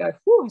friend where I go,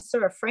 oh, I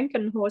saw a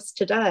Franken horse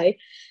today.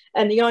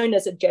 And the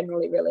owners are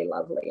generally really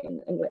lovely and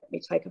let me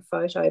take a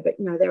photo. But,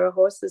 you know, there are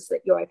horses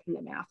that you open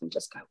their mouth and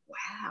just go,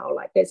 wow,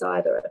 like there's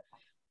either a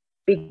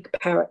big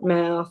parrot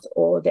mouth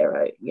or there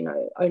are, you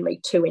know,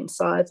 only 2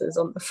 incisors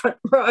on the front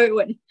row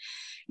and,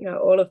 you know,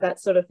 all of that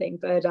sort of thing.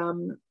 But,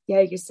 yeah,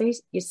 you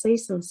see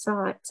some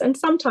sights. And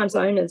sometimes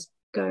owners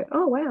go,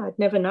 oh, wow, I'd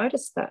never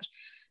noticed that.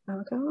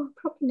 I'll go, oh, I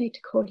probably need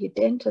to call your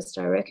dentist,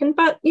 I reckon.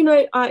 But, you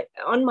know,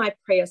 on my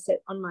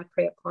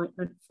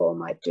pre-appointment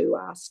form, I do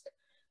ask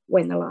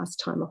when the last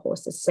time a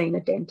horse has seen a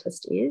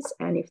dentist is,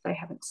 and if they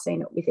haven't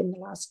seen it within the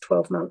last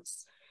 12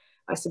 months,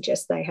 I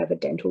suggest they have a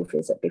dental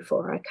visit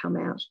before I come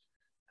out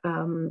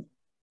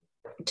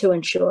to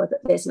ensure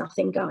that there's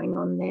nothing going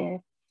on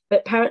there.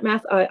 But parrot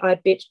mouth, I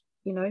bit,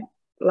 you know,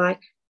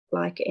 like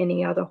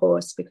any other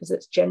horse, because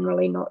it's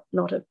generally not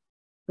a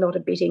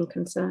bitting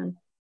concern.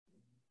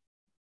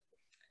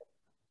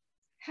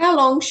 How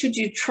long should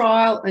you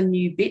trial a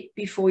new bit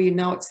before you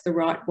know it's the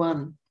right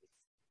one?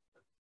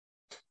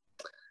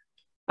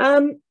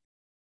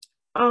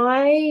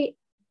 I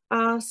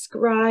ask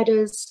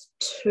riders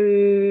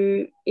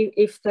to,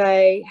 if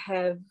they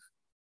have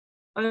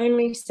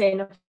only seen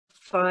a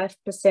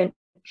 5%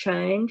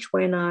 change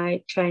when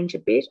I change a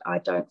bit, I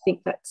don't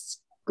think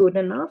that's good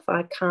enough.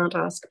 I can't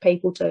ask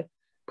people to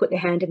put their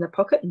hand in the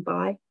pocket and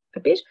buy a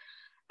bit.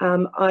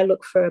 I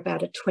look for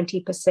about a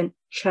 20%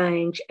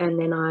 change, and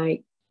then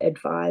I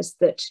advise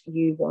that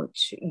you will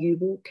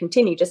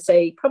continue to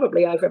see,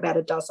 probably over about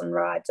a dozen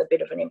rides, a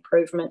bit of an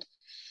improvement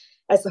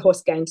as the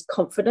horse gains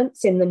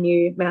confidence in the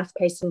new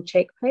mouthpiece and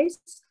cheek piece.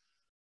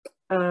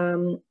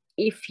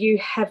 If you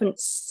haven't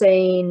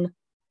seen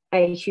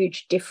a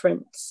huge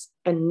difference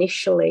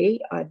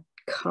initially, I'd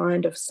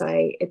kind of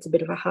say it's a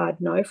bit of a hard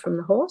no from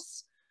the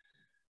horse.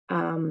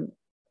 But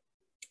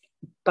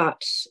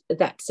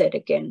that said,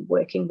 again,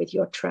 working with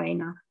your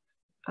trainer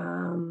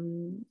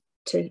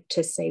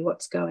to see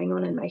what's going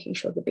on and making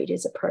sure the bit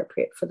is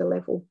appropriate for the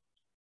level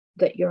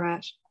that you're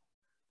at.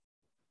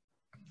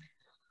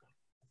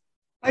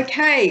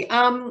 Okay,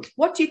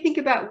 what do you think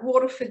about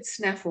Waterford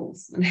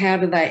snaffles and how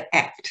do they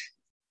act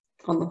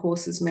on the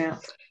horse's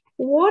mouth?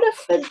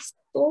 Waterford,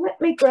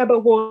 let me grab a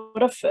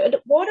Waterford.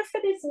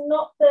 Waterford is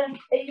not the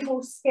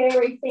evil,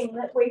 scary thing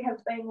that we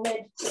have been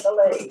led to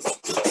believe.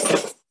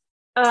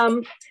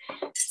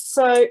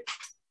 So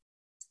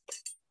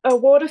a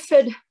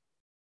Waterford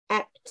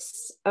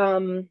acts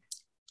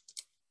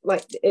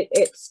like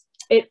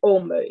it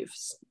all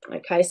moves.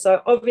 Okay,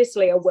 so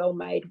obviously a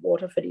well-made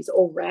Waterford is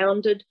all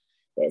rounded.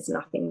 There's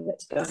nothing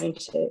that's going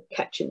to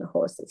catch in the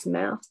horse's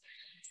mouth.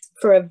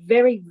 For a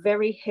very,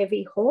 very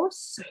heavy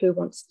horse who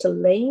wants to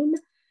lean,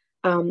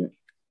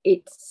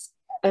 it's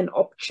an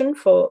option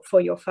for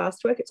your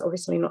fast work. It's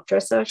obviously not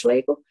dressage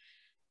legal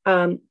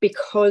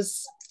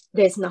because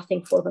there's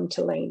nothing for them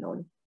to lean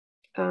on.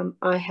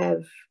 I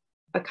have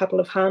a couple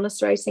of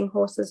harness racing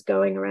horses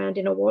going around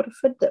in a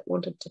Waterford that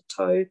wanted to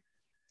tow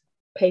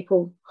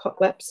people hot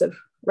laps of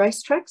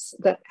racetracks.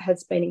 That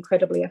has been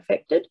incredibly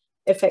effective.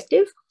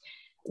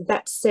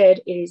 That said,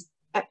 it is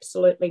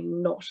absolutely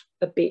not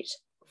a bit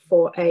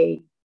for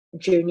a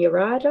junior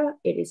rider.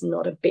 It is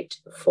not a bit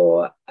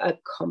for a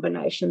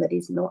combination that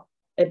is not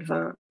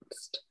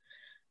advanced.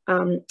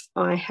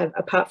 I have,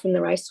 apart from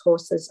the race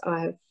horses,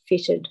 I have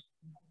fitted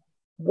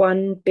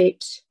one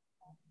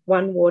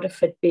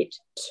Waterford bit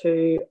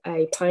to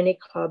a pony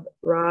club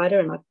rider,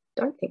 and I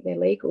don't think they're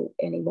legal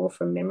anymore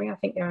from memory. I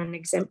think they're an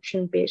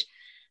exemption bit,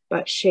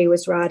 but she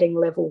was riding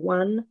level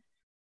 1.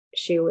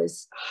 She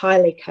was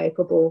highly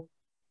capable.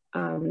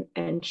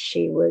 and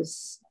she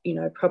was, you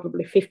know,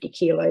 probably 50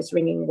 kilos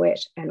ringing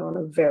wet and on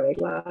a very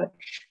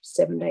large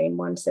 17-1,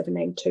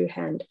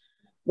 17-2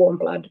 warm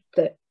blood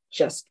that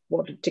just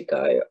wanted to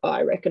go,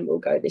 I reckon we'll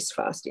go this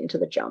fast into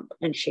the jump.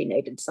 And she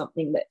needed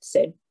something that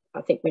said,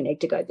 I think we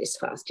need to go this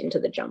fast into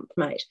the jump,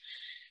 mate.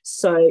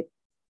 So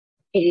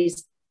it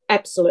is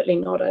absolutely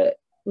not a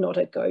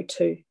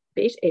go-to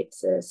bit.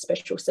 It's a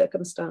special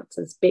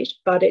circumstances bit,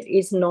 but it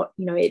is not,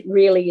 you know, it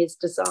really is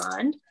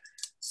designed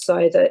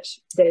so that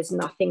there's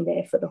nothing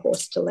there for the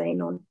horse to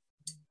lean on.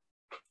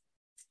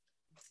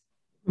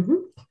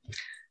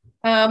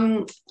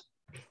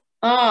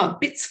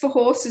 Bits for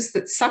horses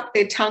that suck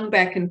their tongue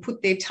back and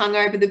put their tongue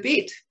over the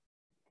bit.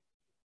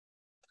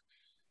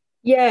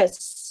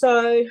 Yes,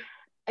 so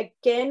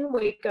again,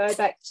 we go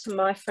back to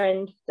my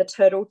friend, the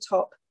turtle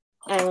top,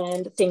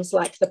 and things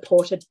like the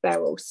ported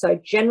barrel. So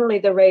generally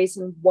the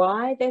reason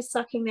why they're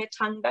sucking their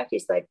tongue back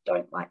is they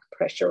don't like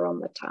pressure on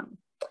the tongue.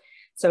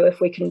 So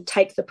if we can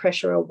take the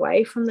pressure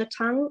away from the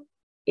tongue,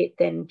 it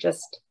then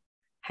just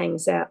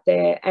hangs out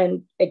there.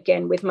 And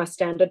again, with my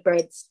standard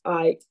breds,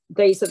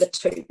 these are the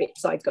two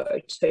bits I go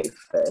to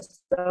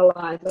first. They'll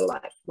either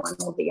like one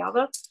or the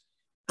other.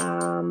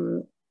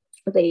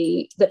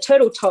 The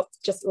turtle top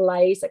just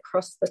lays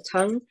across the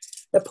tongue.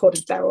 The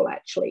ported barrel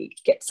actually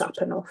gets up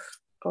and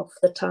off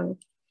the tongue.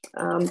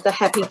 The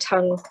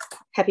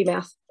happy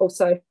mouth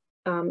also,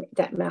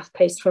 that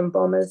mouthpiece from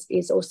Bombers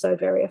is also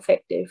very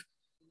effective.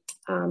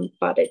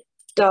 But it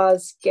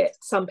does get,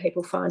 some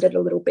people find it a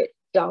little bit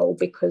dull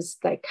because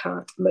they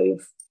can't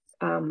move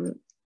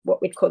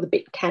what we'd call the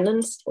bit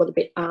cannons or the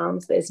bit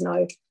arms. There's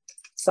no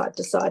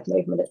side-to-side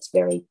movement. It's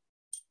very,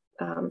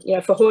 you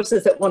know, for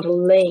horses that want to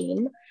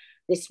lean,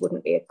 this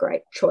wouldn't be a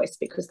great choice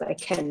because they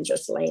can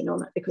just lean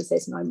on it because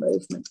there's no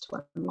movement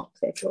to unlock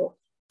their jaw.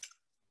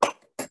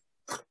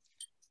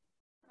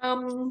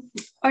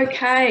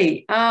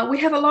 Okay, we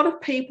have a lot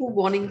of people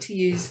wanting to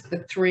use the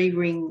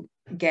 3-ring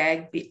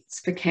gag bits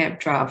for camp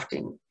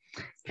drafting,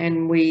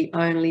 and we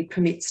only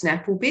permit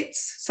snaffle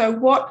bits. So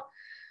what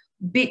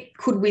bit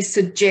could we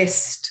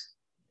suggest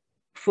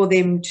for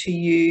them to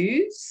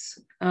use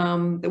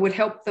that would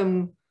help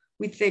them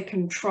with their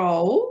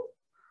control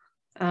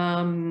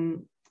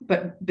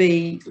but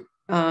be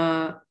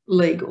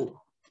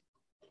legal?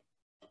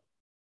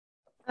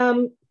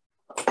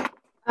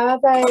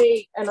 Are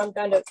they, and I'm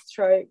going to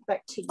throw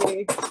back to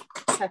you,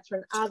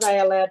 Catherine, are they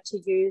allowed to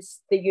use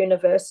the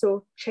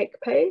universal cheek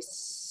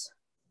piece?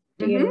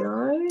 Do you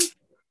know?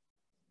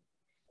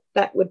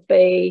 That would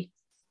be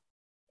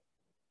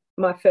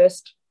my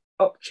first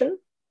option.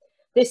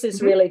 This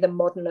is really the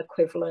modern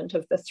equivalent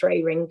of the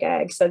 3-ring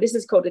gag. So this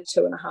is called a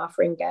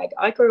 2.5-ring gag.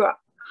 I grew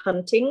up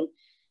hunting.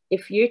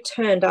 If you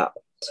turned up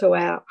to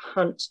our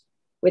hunt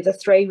with a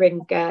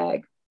 3-ring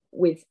gag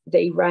with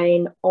the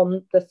rein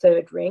on the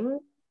 3rd ring,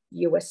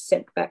 you were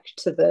sent back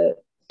to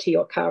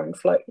your car and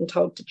float and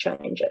told to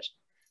change it,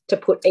 to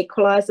put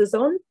equalisers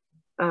on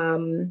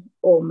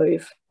or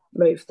move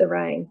the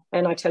rein.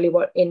 And I tell you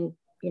what, in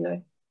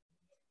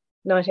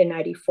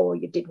 1984,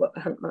 you did what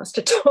the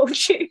huntmaster told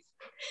you.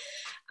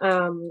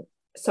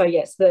 So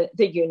yes, the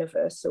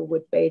universal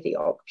would be the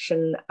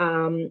option.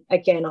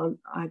 Again,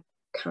 I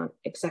can't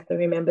exactly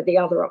remember. The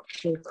other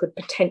option could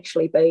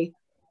potentially be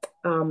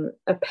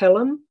a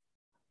pelham,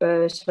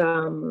 but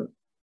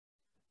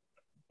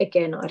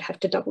again, I'd have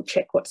to double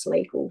check what's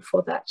legal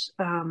for that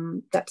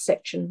that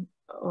section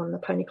on the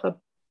Pony Club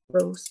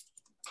rules.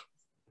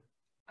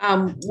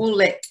 We'll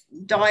let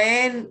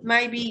Diane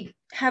maybe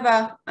have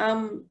a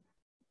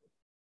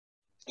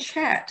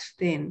chat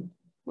then.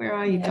 Where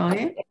are you,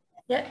 Diane?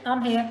 Yeah,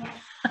 I'm here.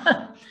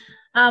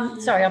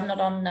 Sorry, I'm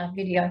not on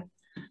video.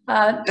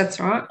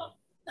 That's right.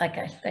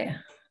 Okay,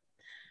 there.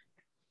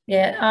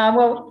 Yeah,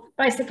 well,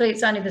 basically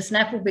it's only the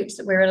snaffle bits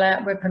that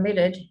we're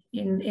permitted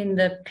in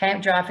the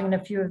camp drafting and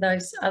a few of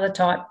those other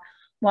type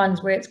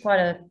ones where it's quite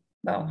I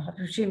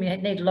presume you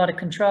need a lot of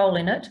control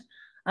in it,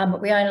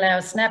 but we only allow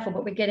a snaffle,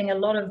 but we're getting a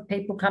lot of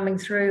people coming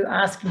through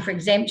asking for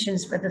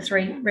exemptions for the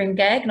 3-ring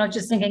gag. And I was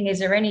just thinking, is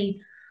there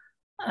any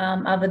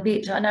other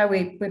bit? I know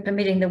we're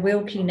permitting the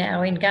wilkie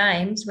now in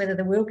games, whether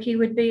the wilkie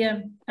would be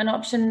an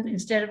option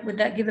instead of, would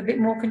that give a bit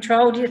more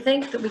control, do you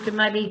think, that we could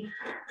maybe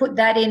put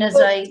that in as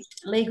a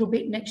legal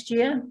bit next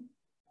year?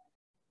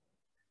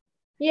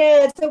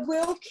 Yeah, the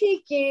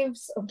wilkie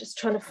gives, I'm just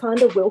trying to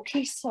find a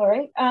wilkie,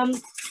 sorry.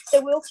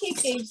 The wilkie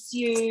gives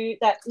you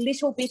that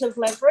little bit of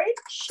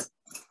leverage.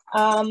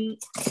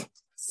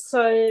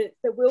 So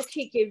the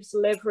wilkie gives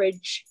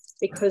leverage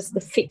because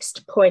the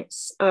fixed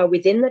points are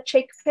within the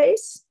cheek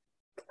piece,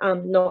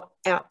 not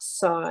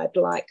outside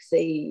like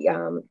the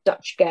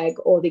Dutch gag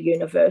or the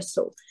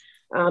universal.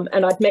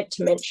 And I'd meant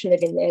to mention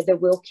it in there. The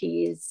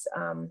wilkie is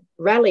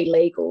rally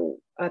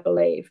legal, I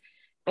believe,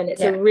 and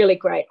it's a really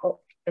great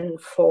option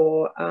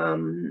for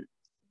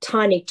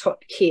tiny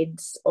tot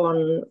kids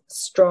on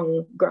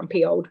strong,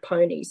 grumpy old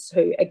ponies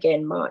who,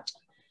 again, might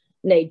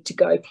need to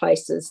go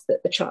places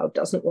that the child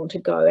doesn't want to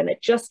go. And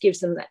it just gives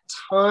them that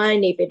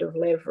tiny bit of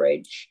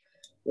leverage,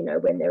 you know,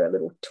 when they're a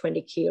little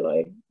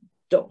 20-kilo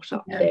dot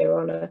up there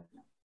on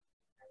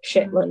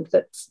Shetland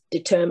that's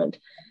determined.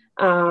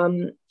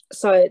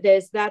 So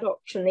there's that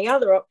option. The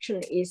other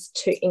option is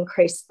to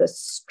increase the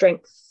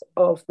strength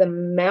of the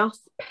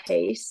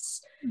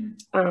mouthpiece.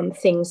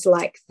 Things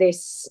like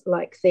this,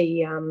 like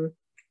the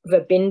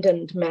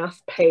Verbinden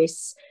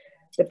mouthpiece.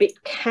 The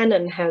bit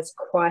cannon has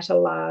quite a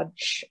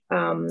large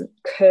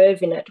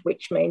curve in it,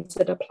 which means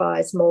it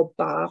applies more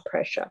bar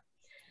pressure.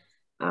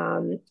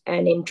 And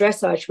in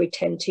dressage, we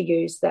tend to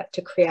use that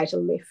to create a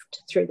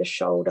lift through the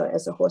shoulder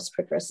as a horse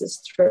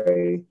progresses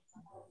through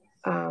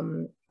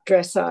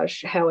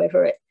dressage.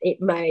 However,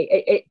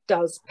 it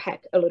does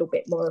pack a little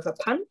bit more of a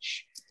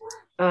punch.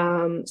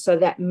 So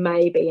that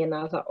may be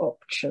another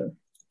option.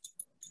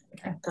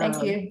 Okay,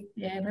 thank you.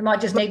 Yeah, we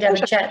might just need to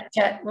have a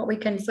chat what we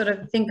can sort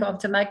of think of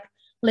to make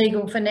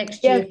legal for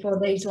next year for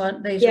these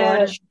riders.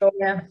 Sure.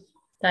 Yeah,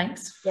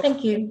 thanks. Yeah.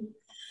 Thank you.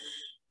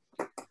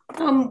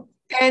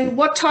 And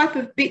what type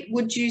of bit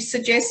would you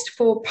suggest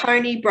for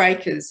pony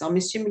breakers? I'm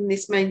assuming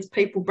this means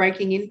people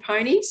breaking in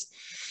ponies.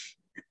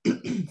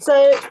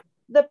 So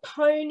the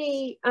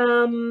pony,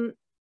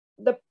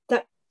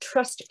 that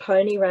Trust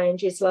pony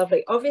range is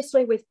lovely.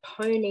 Obviously, with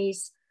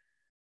ponies,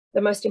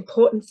 the most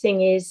important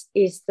thing is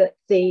that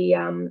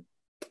the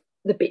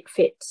bit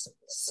fits.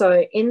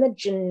 So in the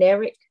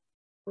generic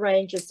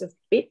ranges of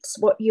bits,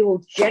 what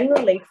you'll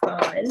generally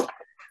find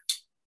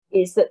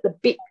is that the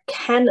bit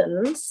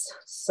cannons,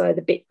 so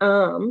the bit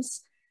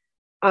arms,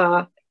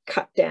 are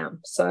cut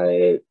down.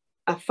 So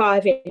a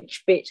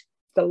 5-inch bit,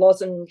 the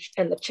lozenge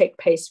and the cheek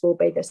piece will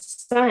be the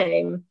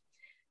same.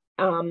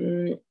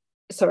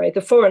 Sorry,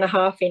 the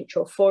 4.5-inch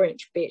or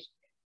 4-inch bit,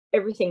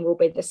 everything will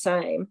be the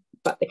same,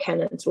 but the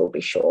cannons will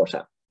be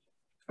shorter.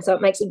 So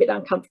it makes it a bit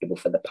uncomfortable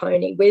for the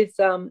pony. With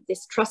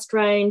this Trust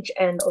range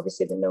and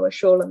obviously the newer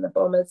shawl and the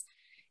bombers,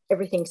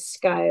 everything's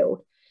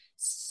scaled.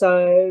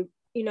 So,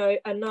 you know,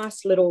 a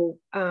nice little,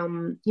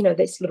 you know,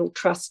 this little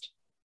Trust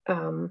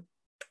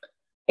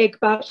egg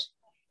butt,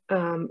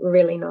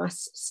 really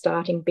nice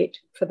starting bit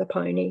for the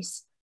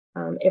ponies.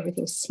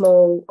 Everything's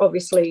small,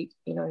 obviously,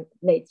 you know,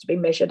 needs to be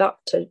measured up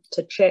to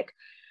check.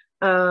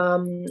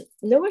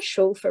 Newer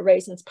shawl, for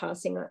reasons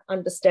passing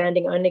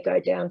understanding, only go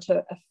down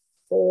to a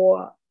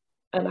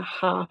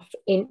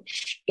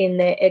 4.5-inch in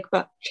their egg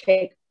butt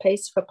cheek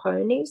piece for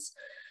ponies.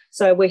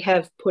 So we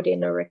have put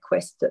in a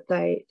request that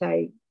they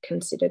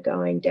consider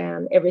going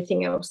down.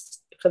 Everything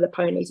else for the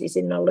ponies is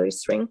in a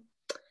loose ring.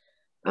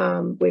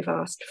 We've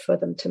asked for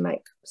them to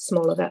make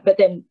smaller that, but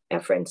then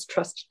our friends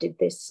Trust did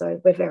this, so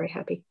we're very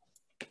happy.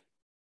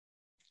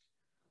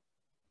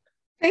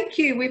 Thank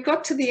you. We've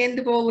got to the end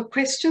of all the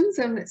questions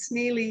and it's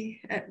nearly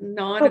at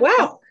 9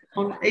 o'clock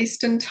on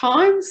Eastern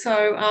time.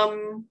 So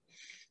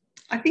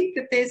I think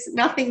that there's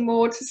nothing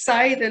more to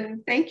say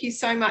than thank you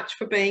so much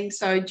for being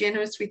so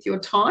generous with your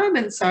time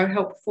and so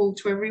helpful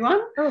to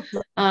everyone.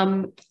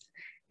 And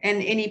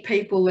any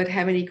people that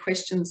have any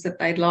questions that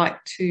they'd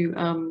like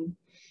to,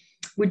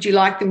 would you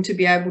like them to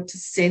be able to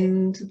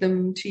send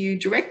them to you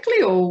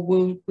directly, or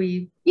will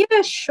we?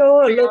 Yeah,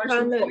 sure. Look,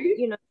 I'm at,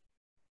 you know,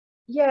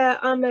 yeah,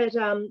 I'm at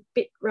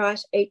Bit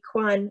Right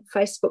Equine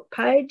Facebook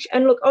page.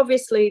 And look,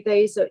 obviously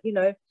these are, you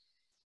know,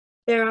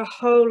 there are a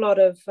whole lot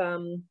of,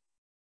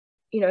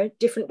 you know,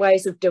 different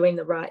ways of doing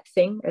the right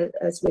thing,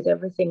 as with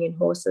everything in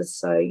horses.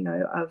 So, you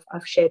know,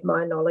 I've shared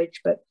my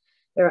knowledge, but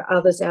there are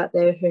others out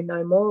there who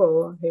know more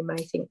or who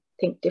may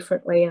think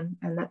differently, and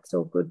that's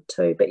all good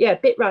too. But yeah,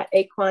 Bit Right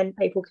Equine,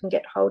 people can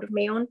get hold of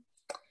me on.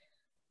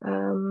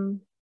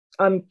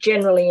 I'm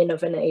generally in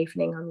of an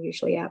evening. I'm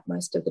usually out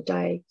most of the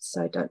day,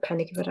 so don't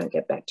panic if I don't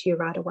get back to you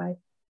right away.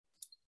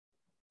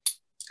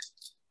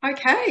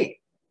 Okay.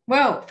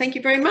 Well, thank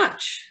you very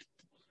much.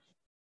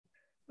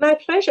 My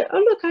pleasure. Oh,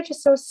 look, I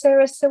just saw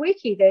Sarah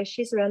Sawicki there.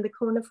 She's around the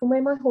corner from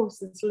where my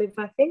horses live,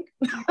 I think.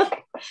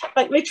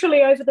 Like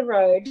literally over the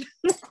road.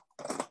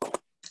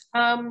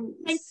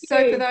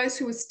 So for those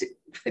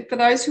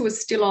who are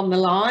still on the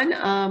line,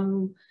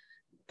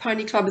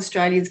 Pony Club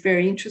Australia is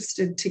very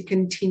interested to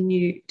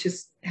continue to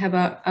have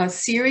a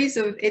series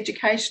of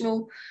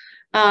educational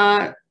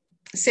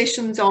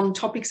sessions on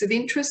topics of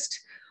interest.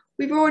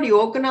 We've already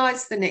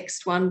organised the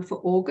next one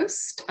for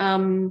August.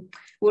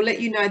 We'll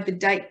let you know the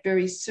date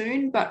very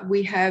soon, but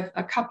we have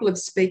a couple of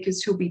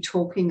speakers who'll be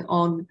talking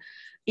on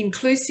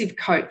inclusive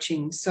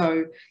coaching,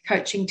 so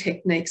coaching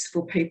techniques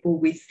for people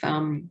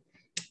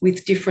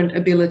with different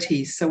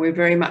abilities. So we're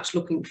very much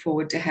looking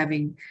forward to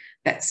having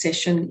that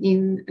session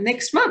in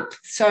next month.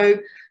 So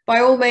by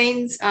all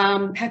means,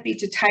 happy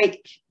to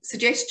take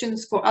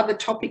suggestions for other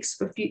topics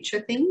for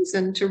future things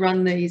and to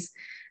run these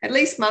at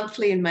least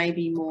monthly and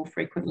maybe more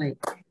frequently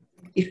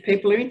if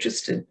people are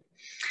interested.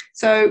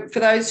 So for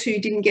those who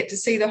didn't get to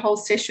see the whole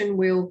session,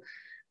 we'll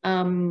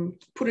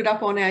put it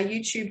up on our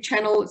YouTube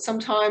channel at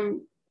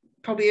sometime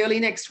probably early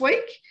next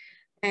week.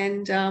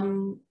 And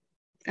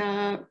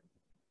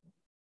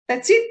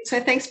that's it. So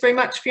thanks very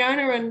much,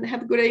 Fiona, and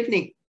have a good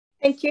evening.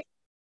 Thank you.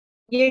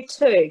 You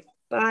too.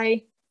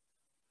 Bye.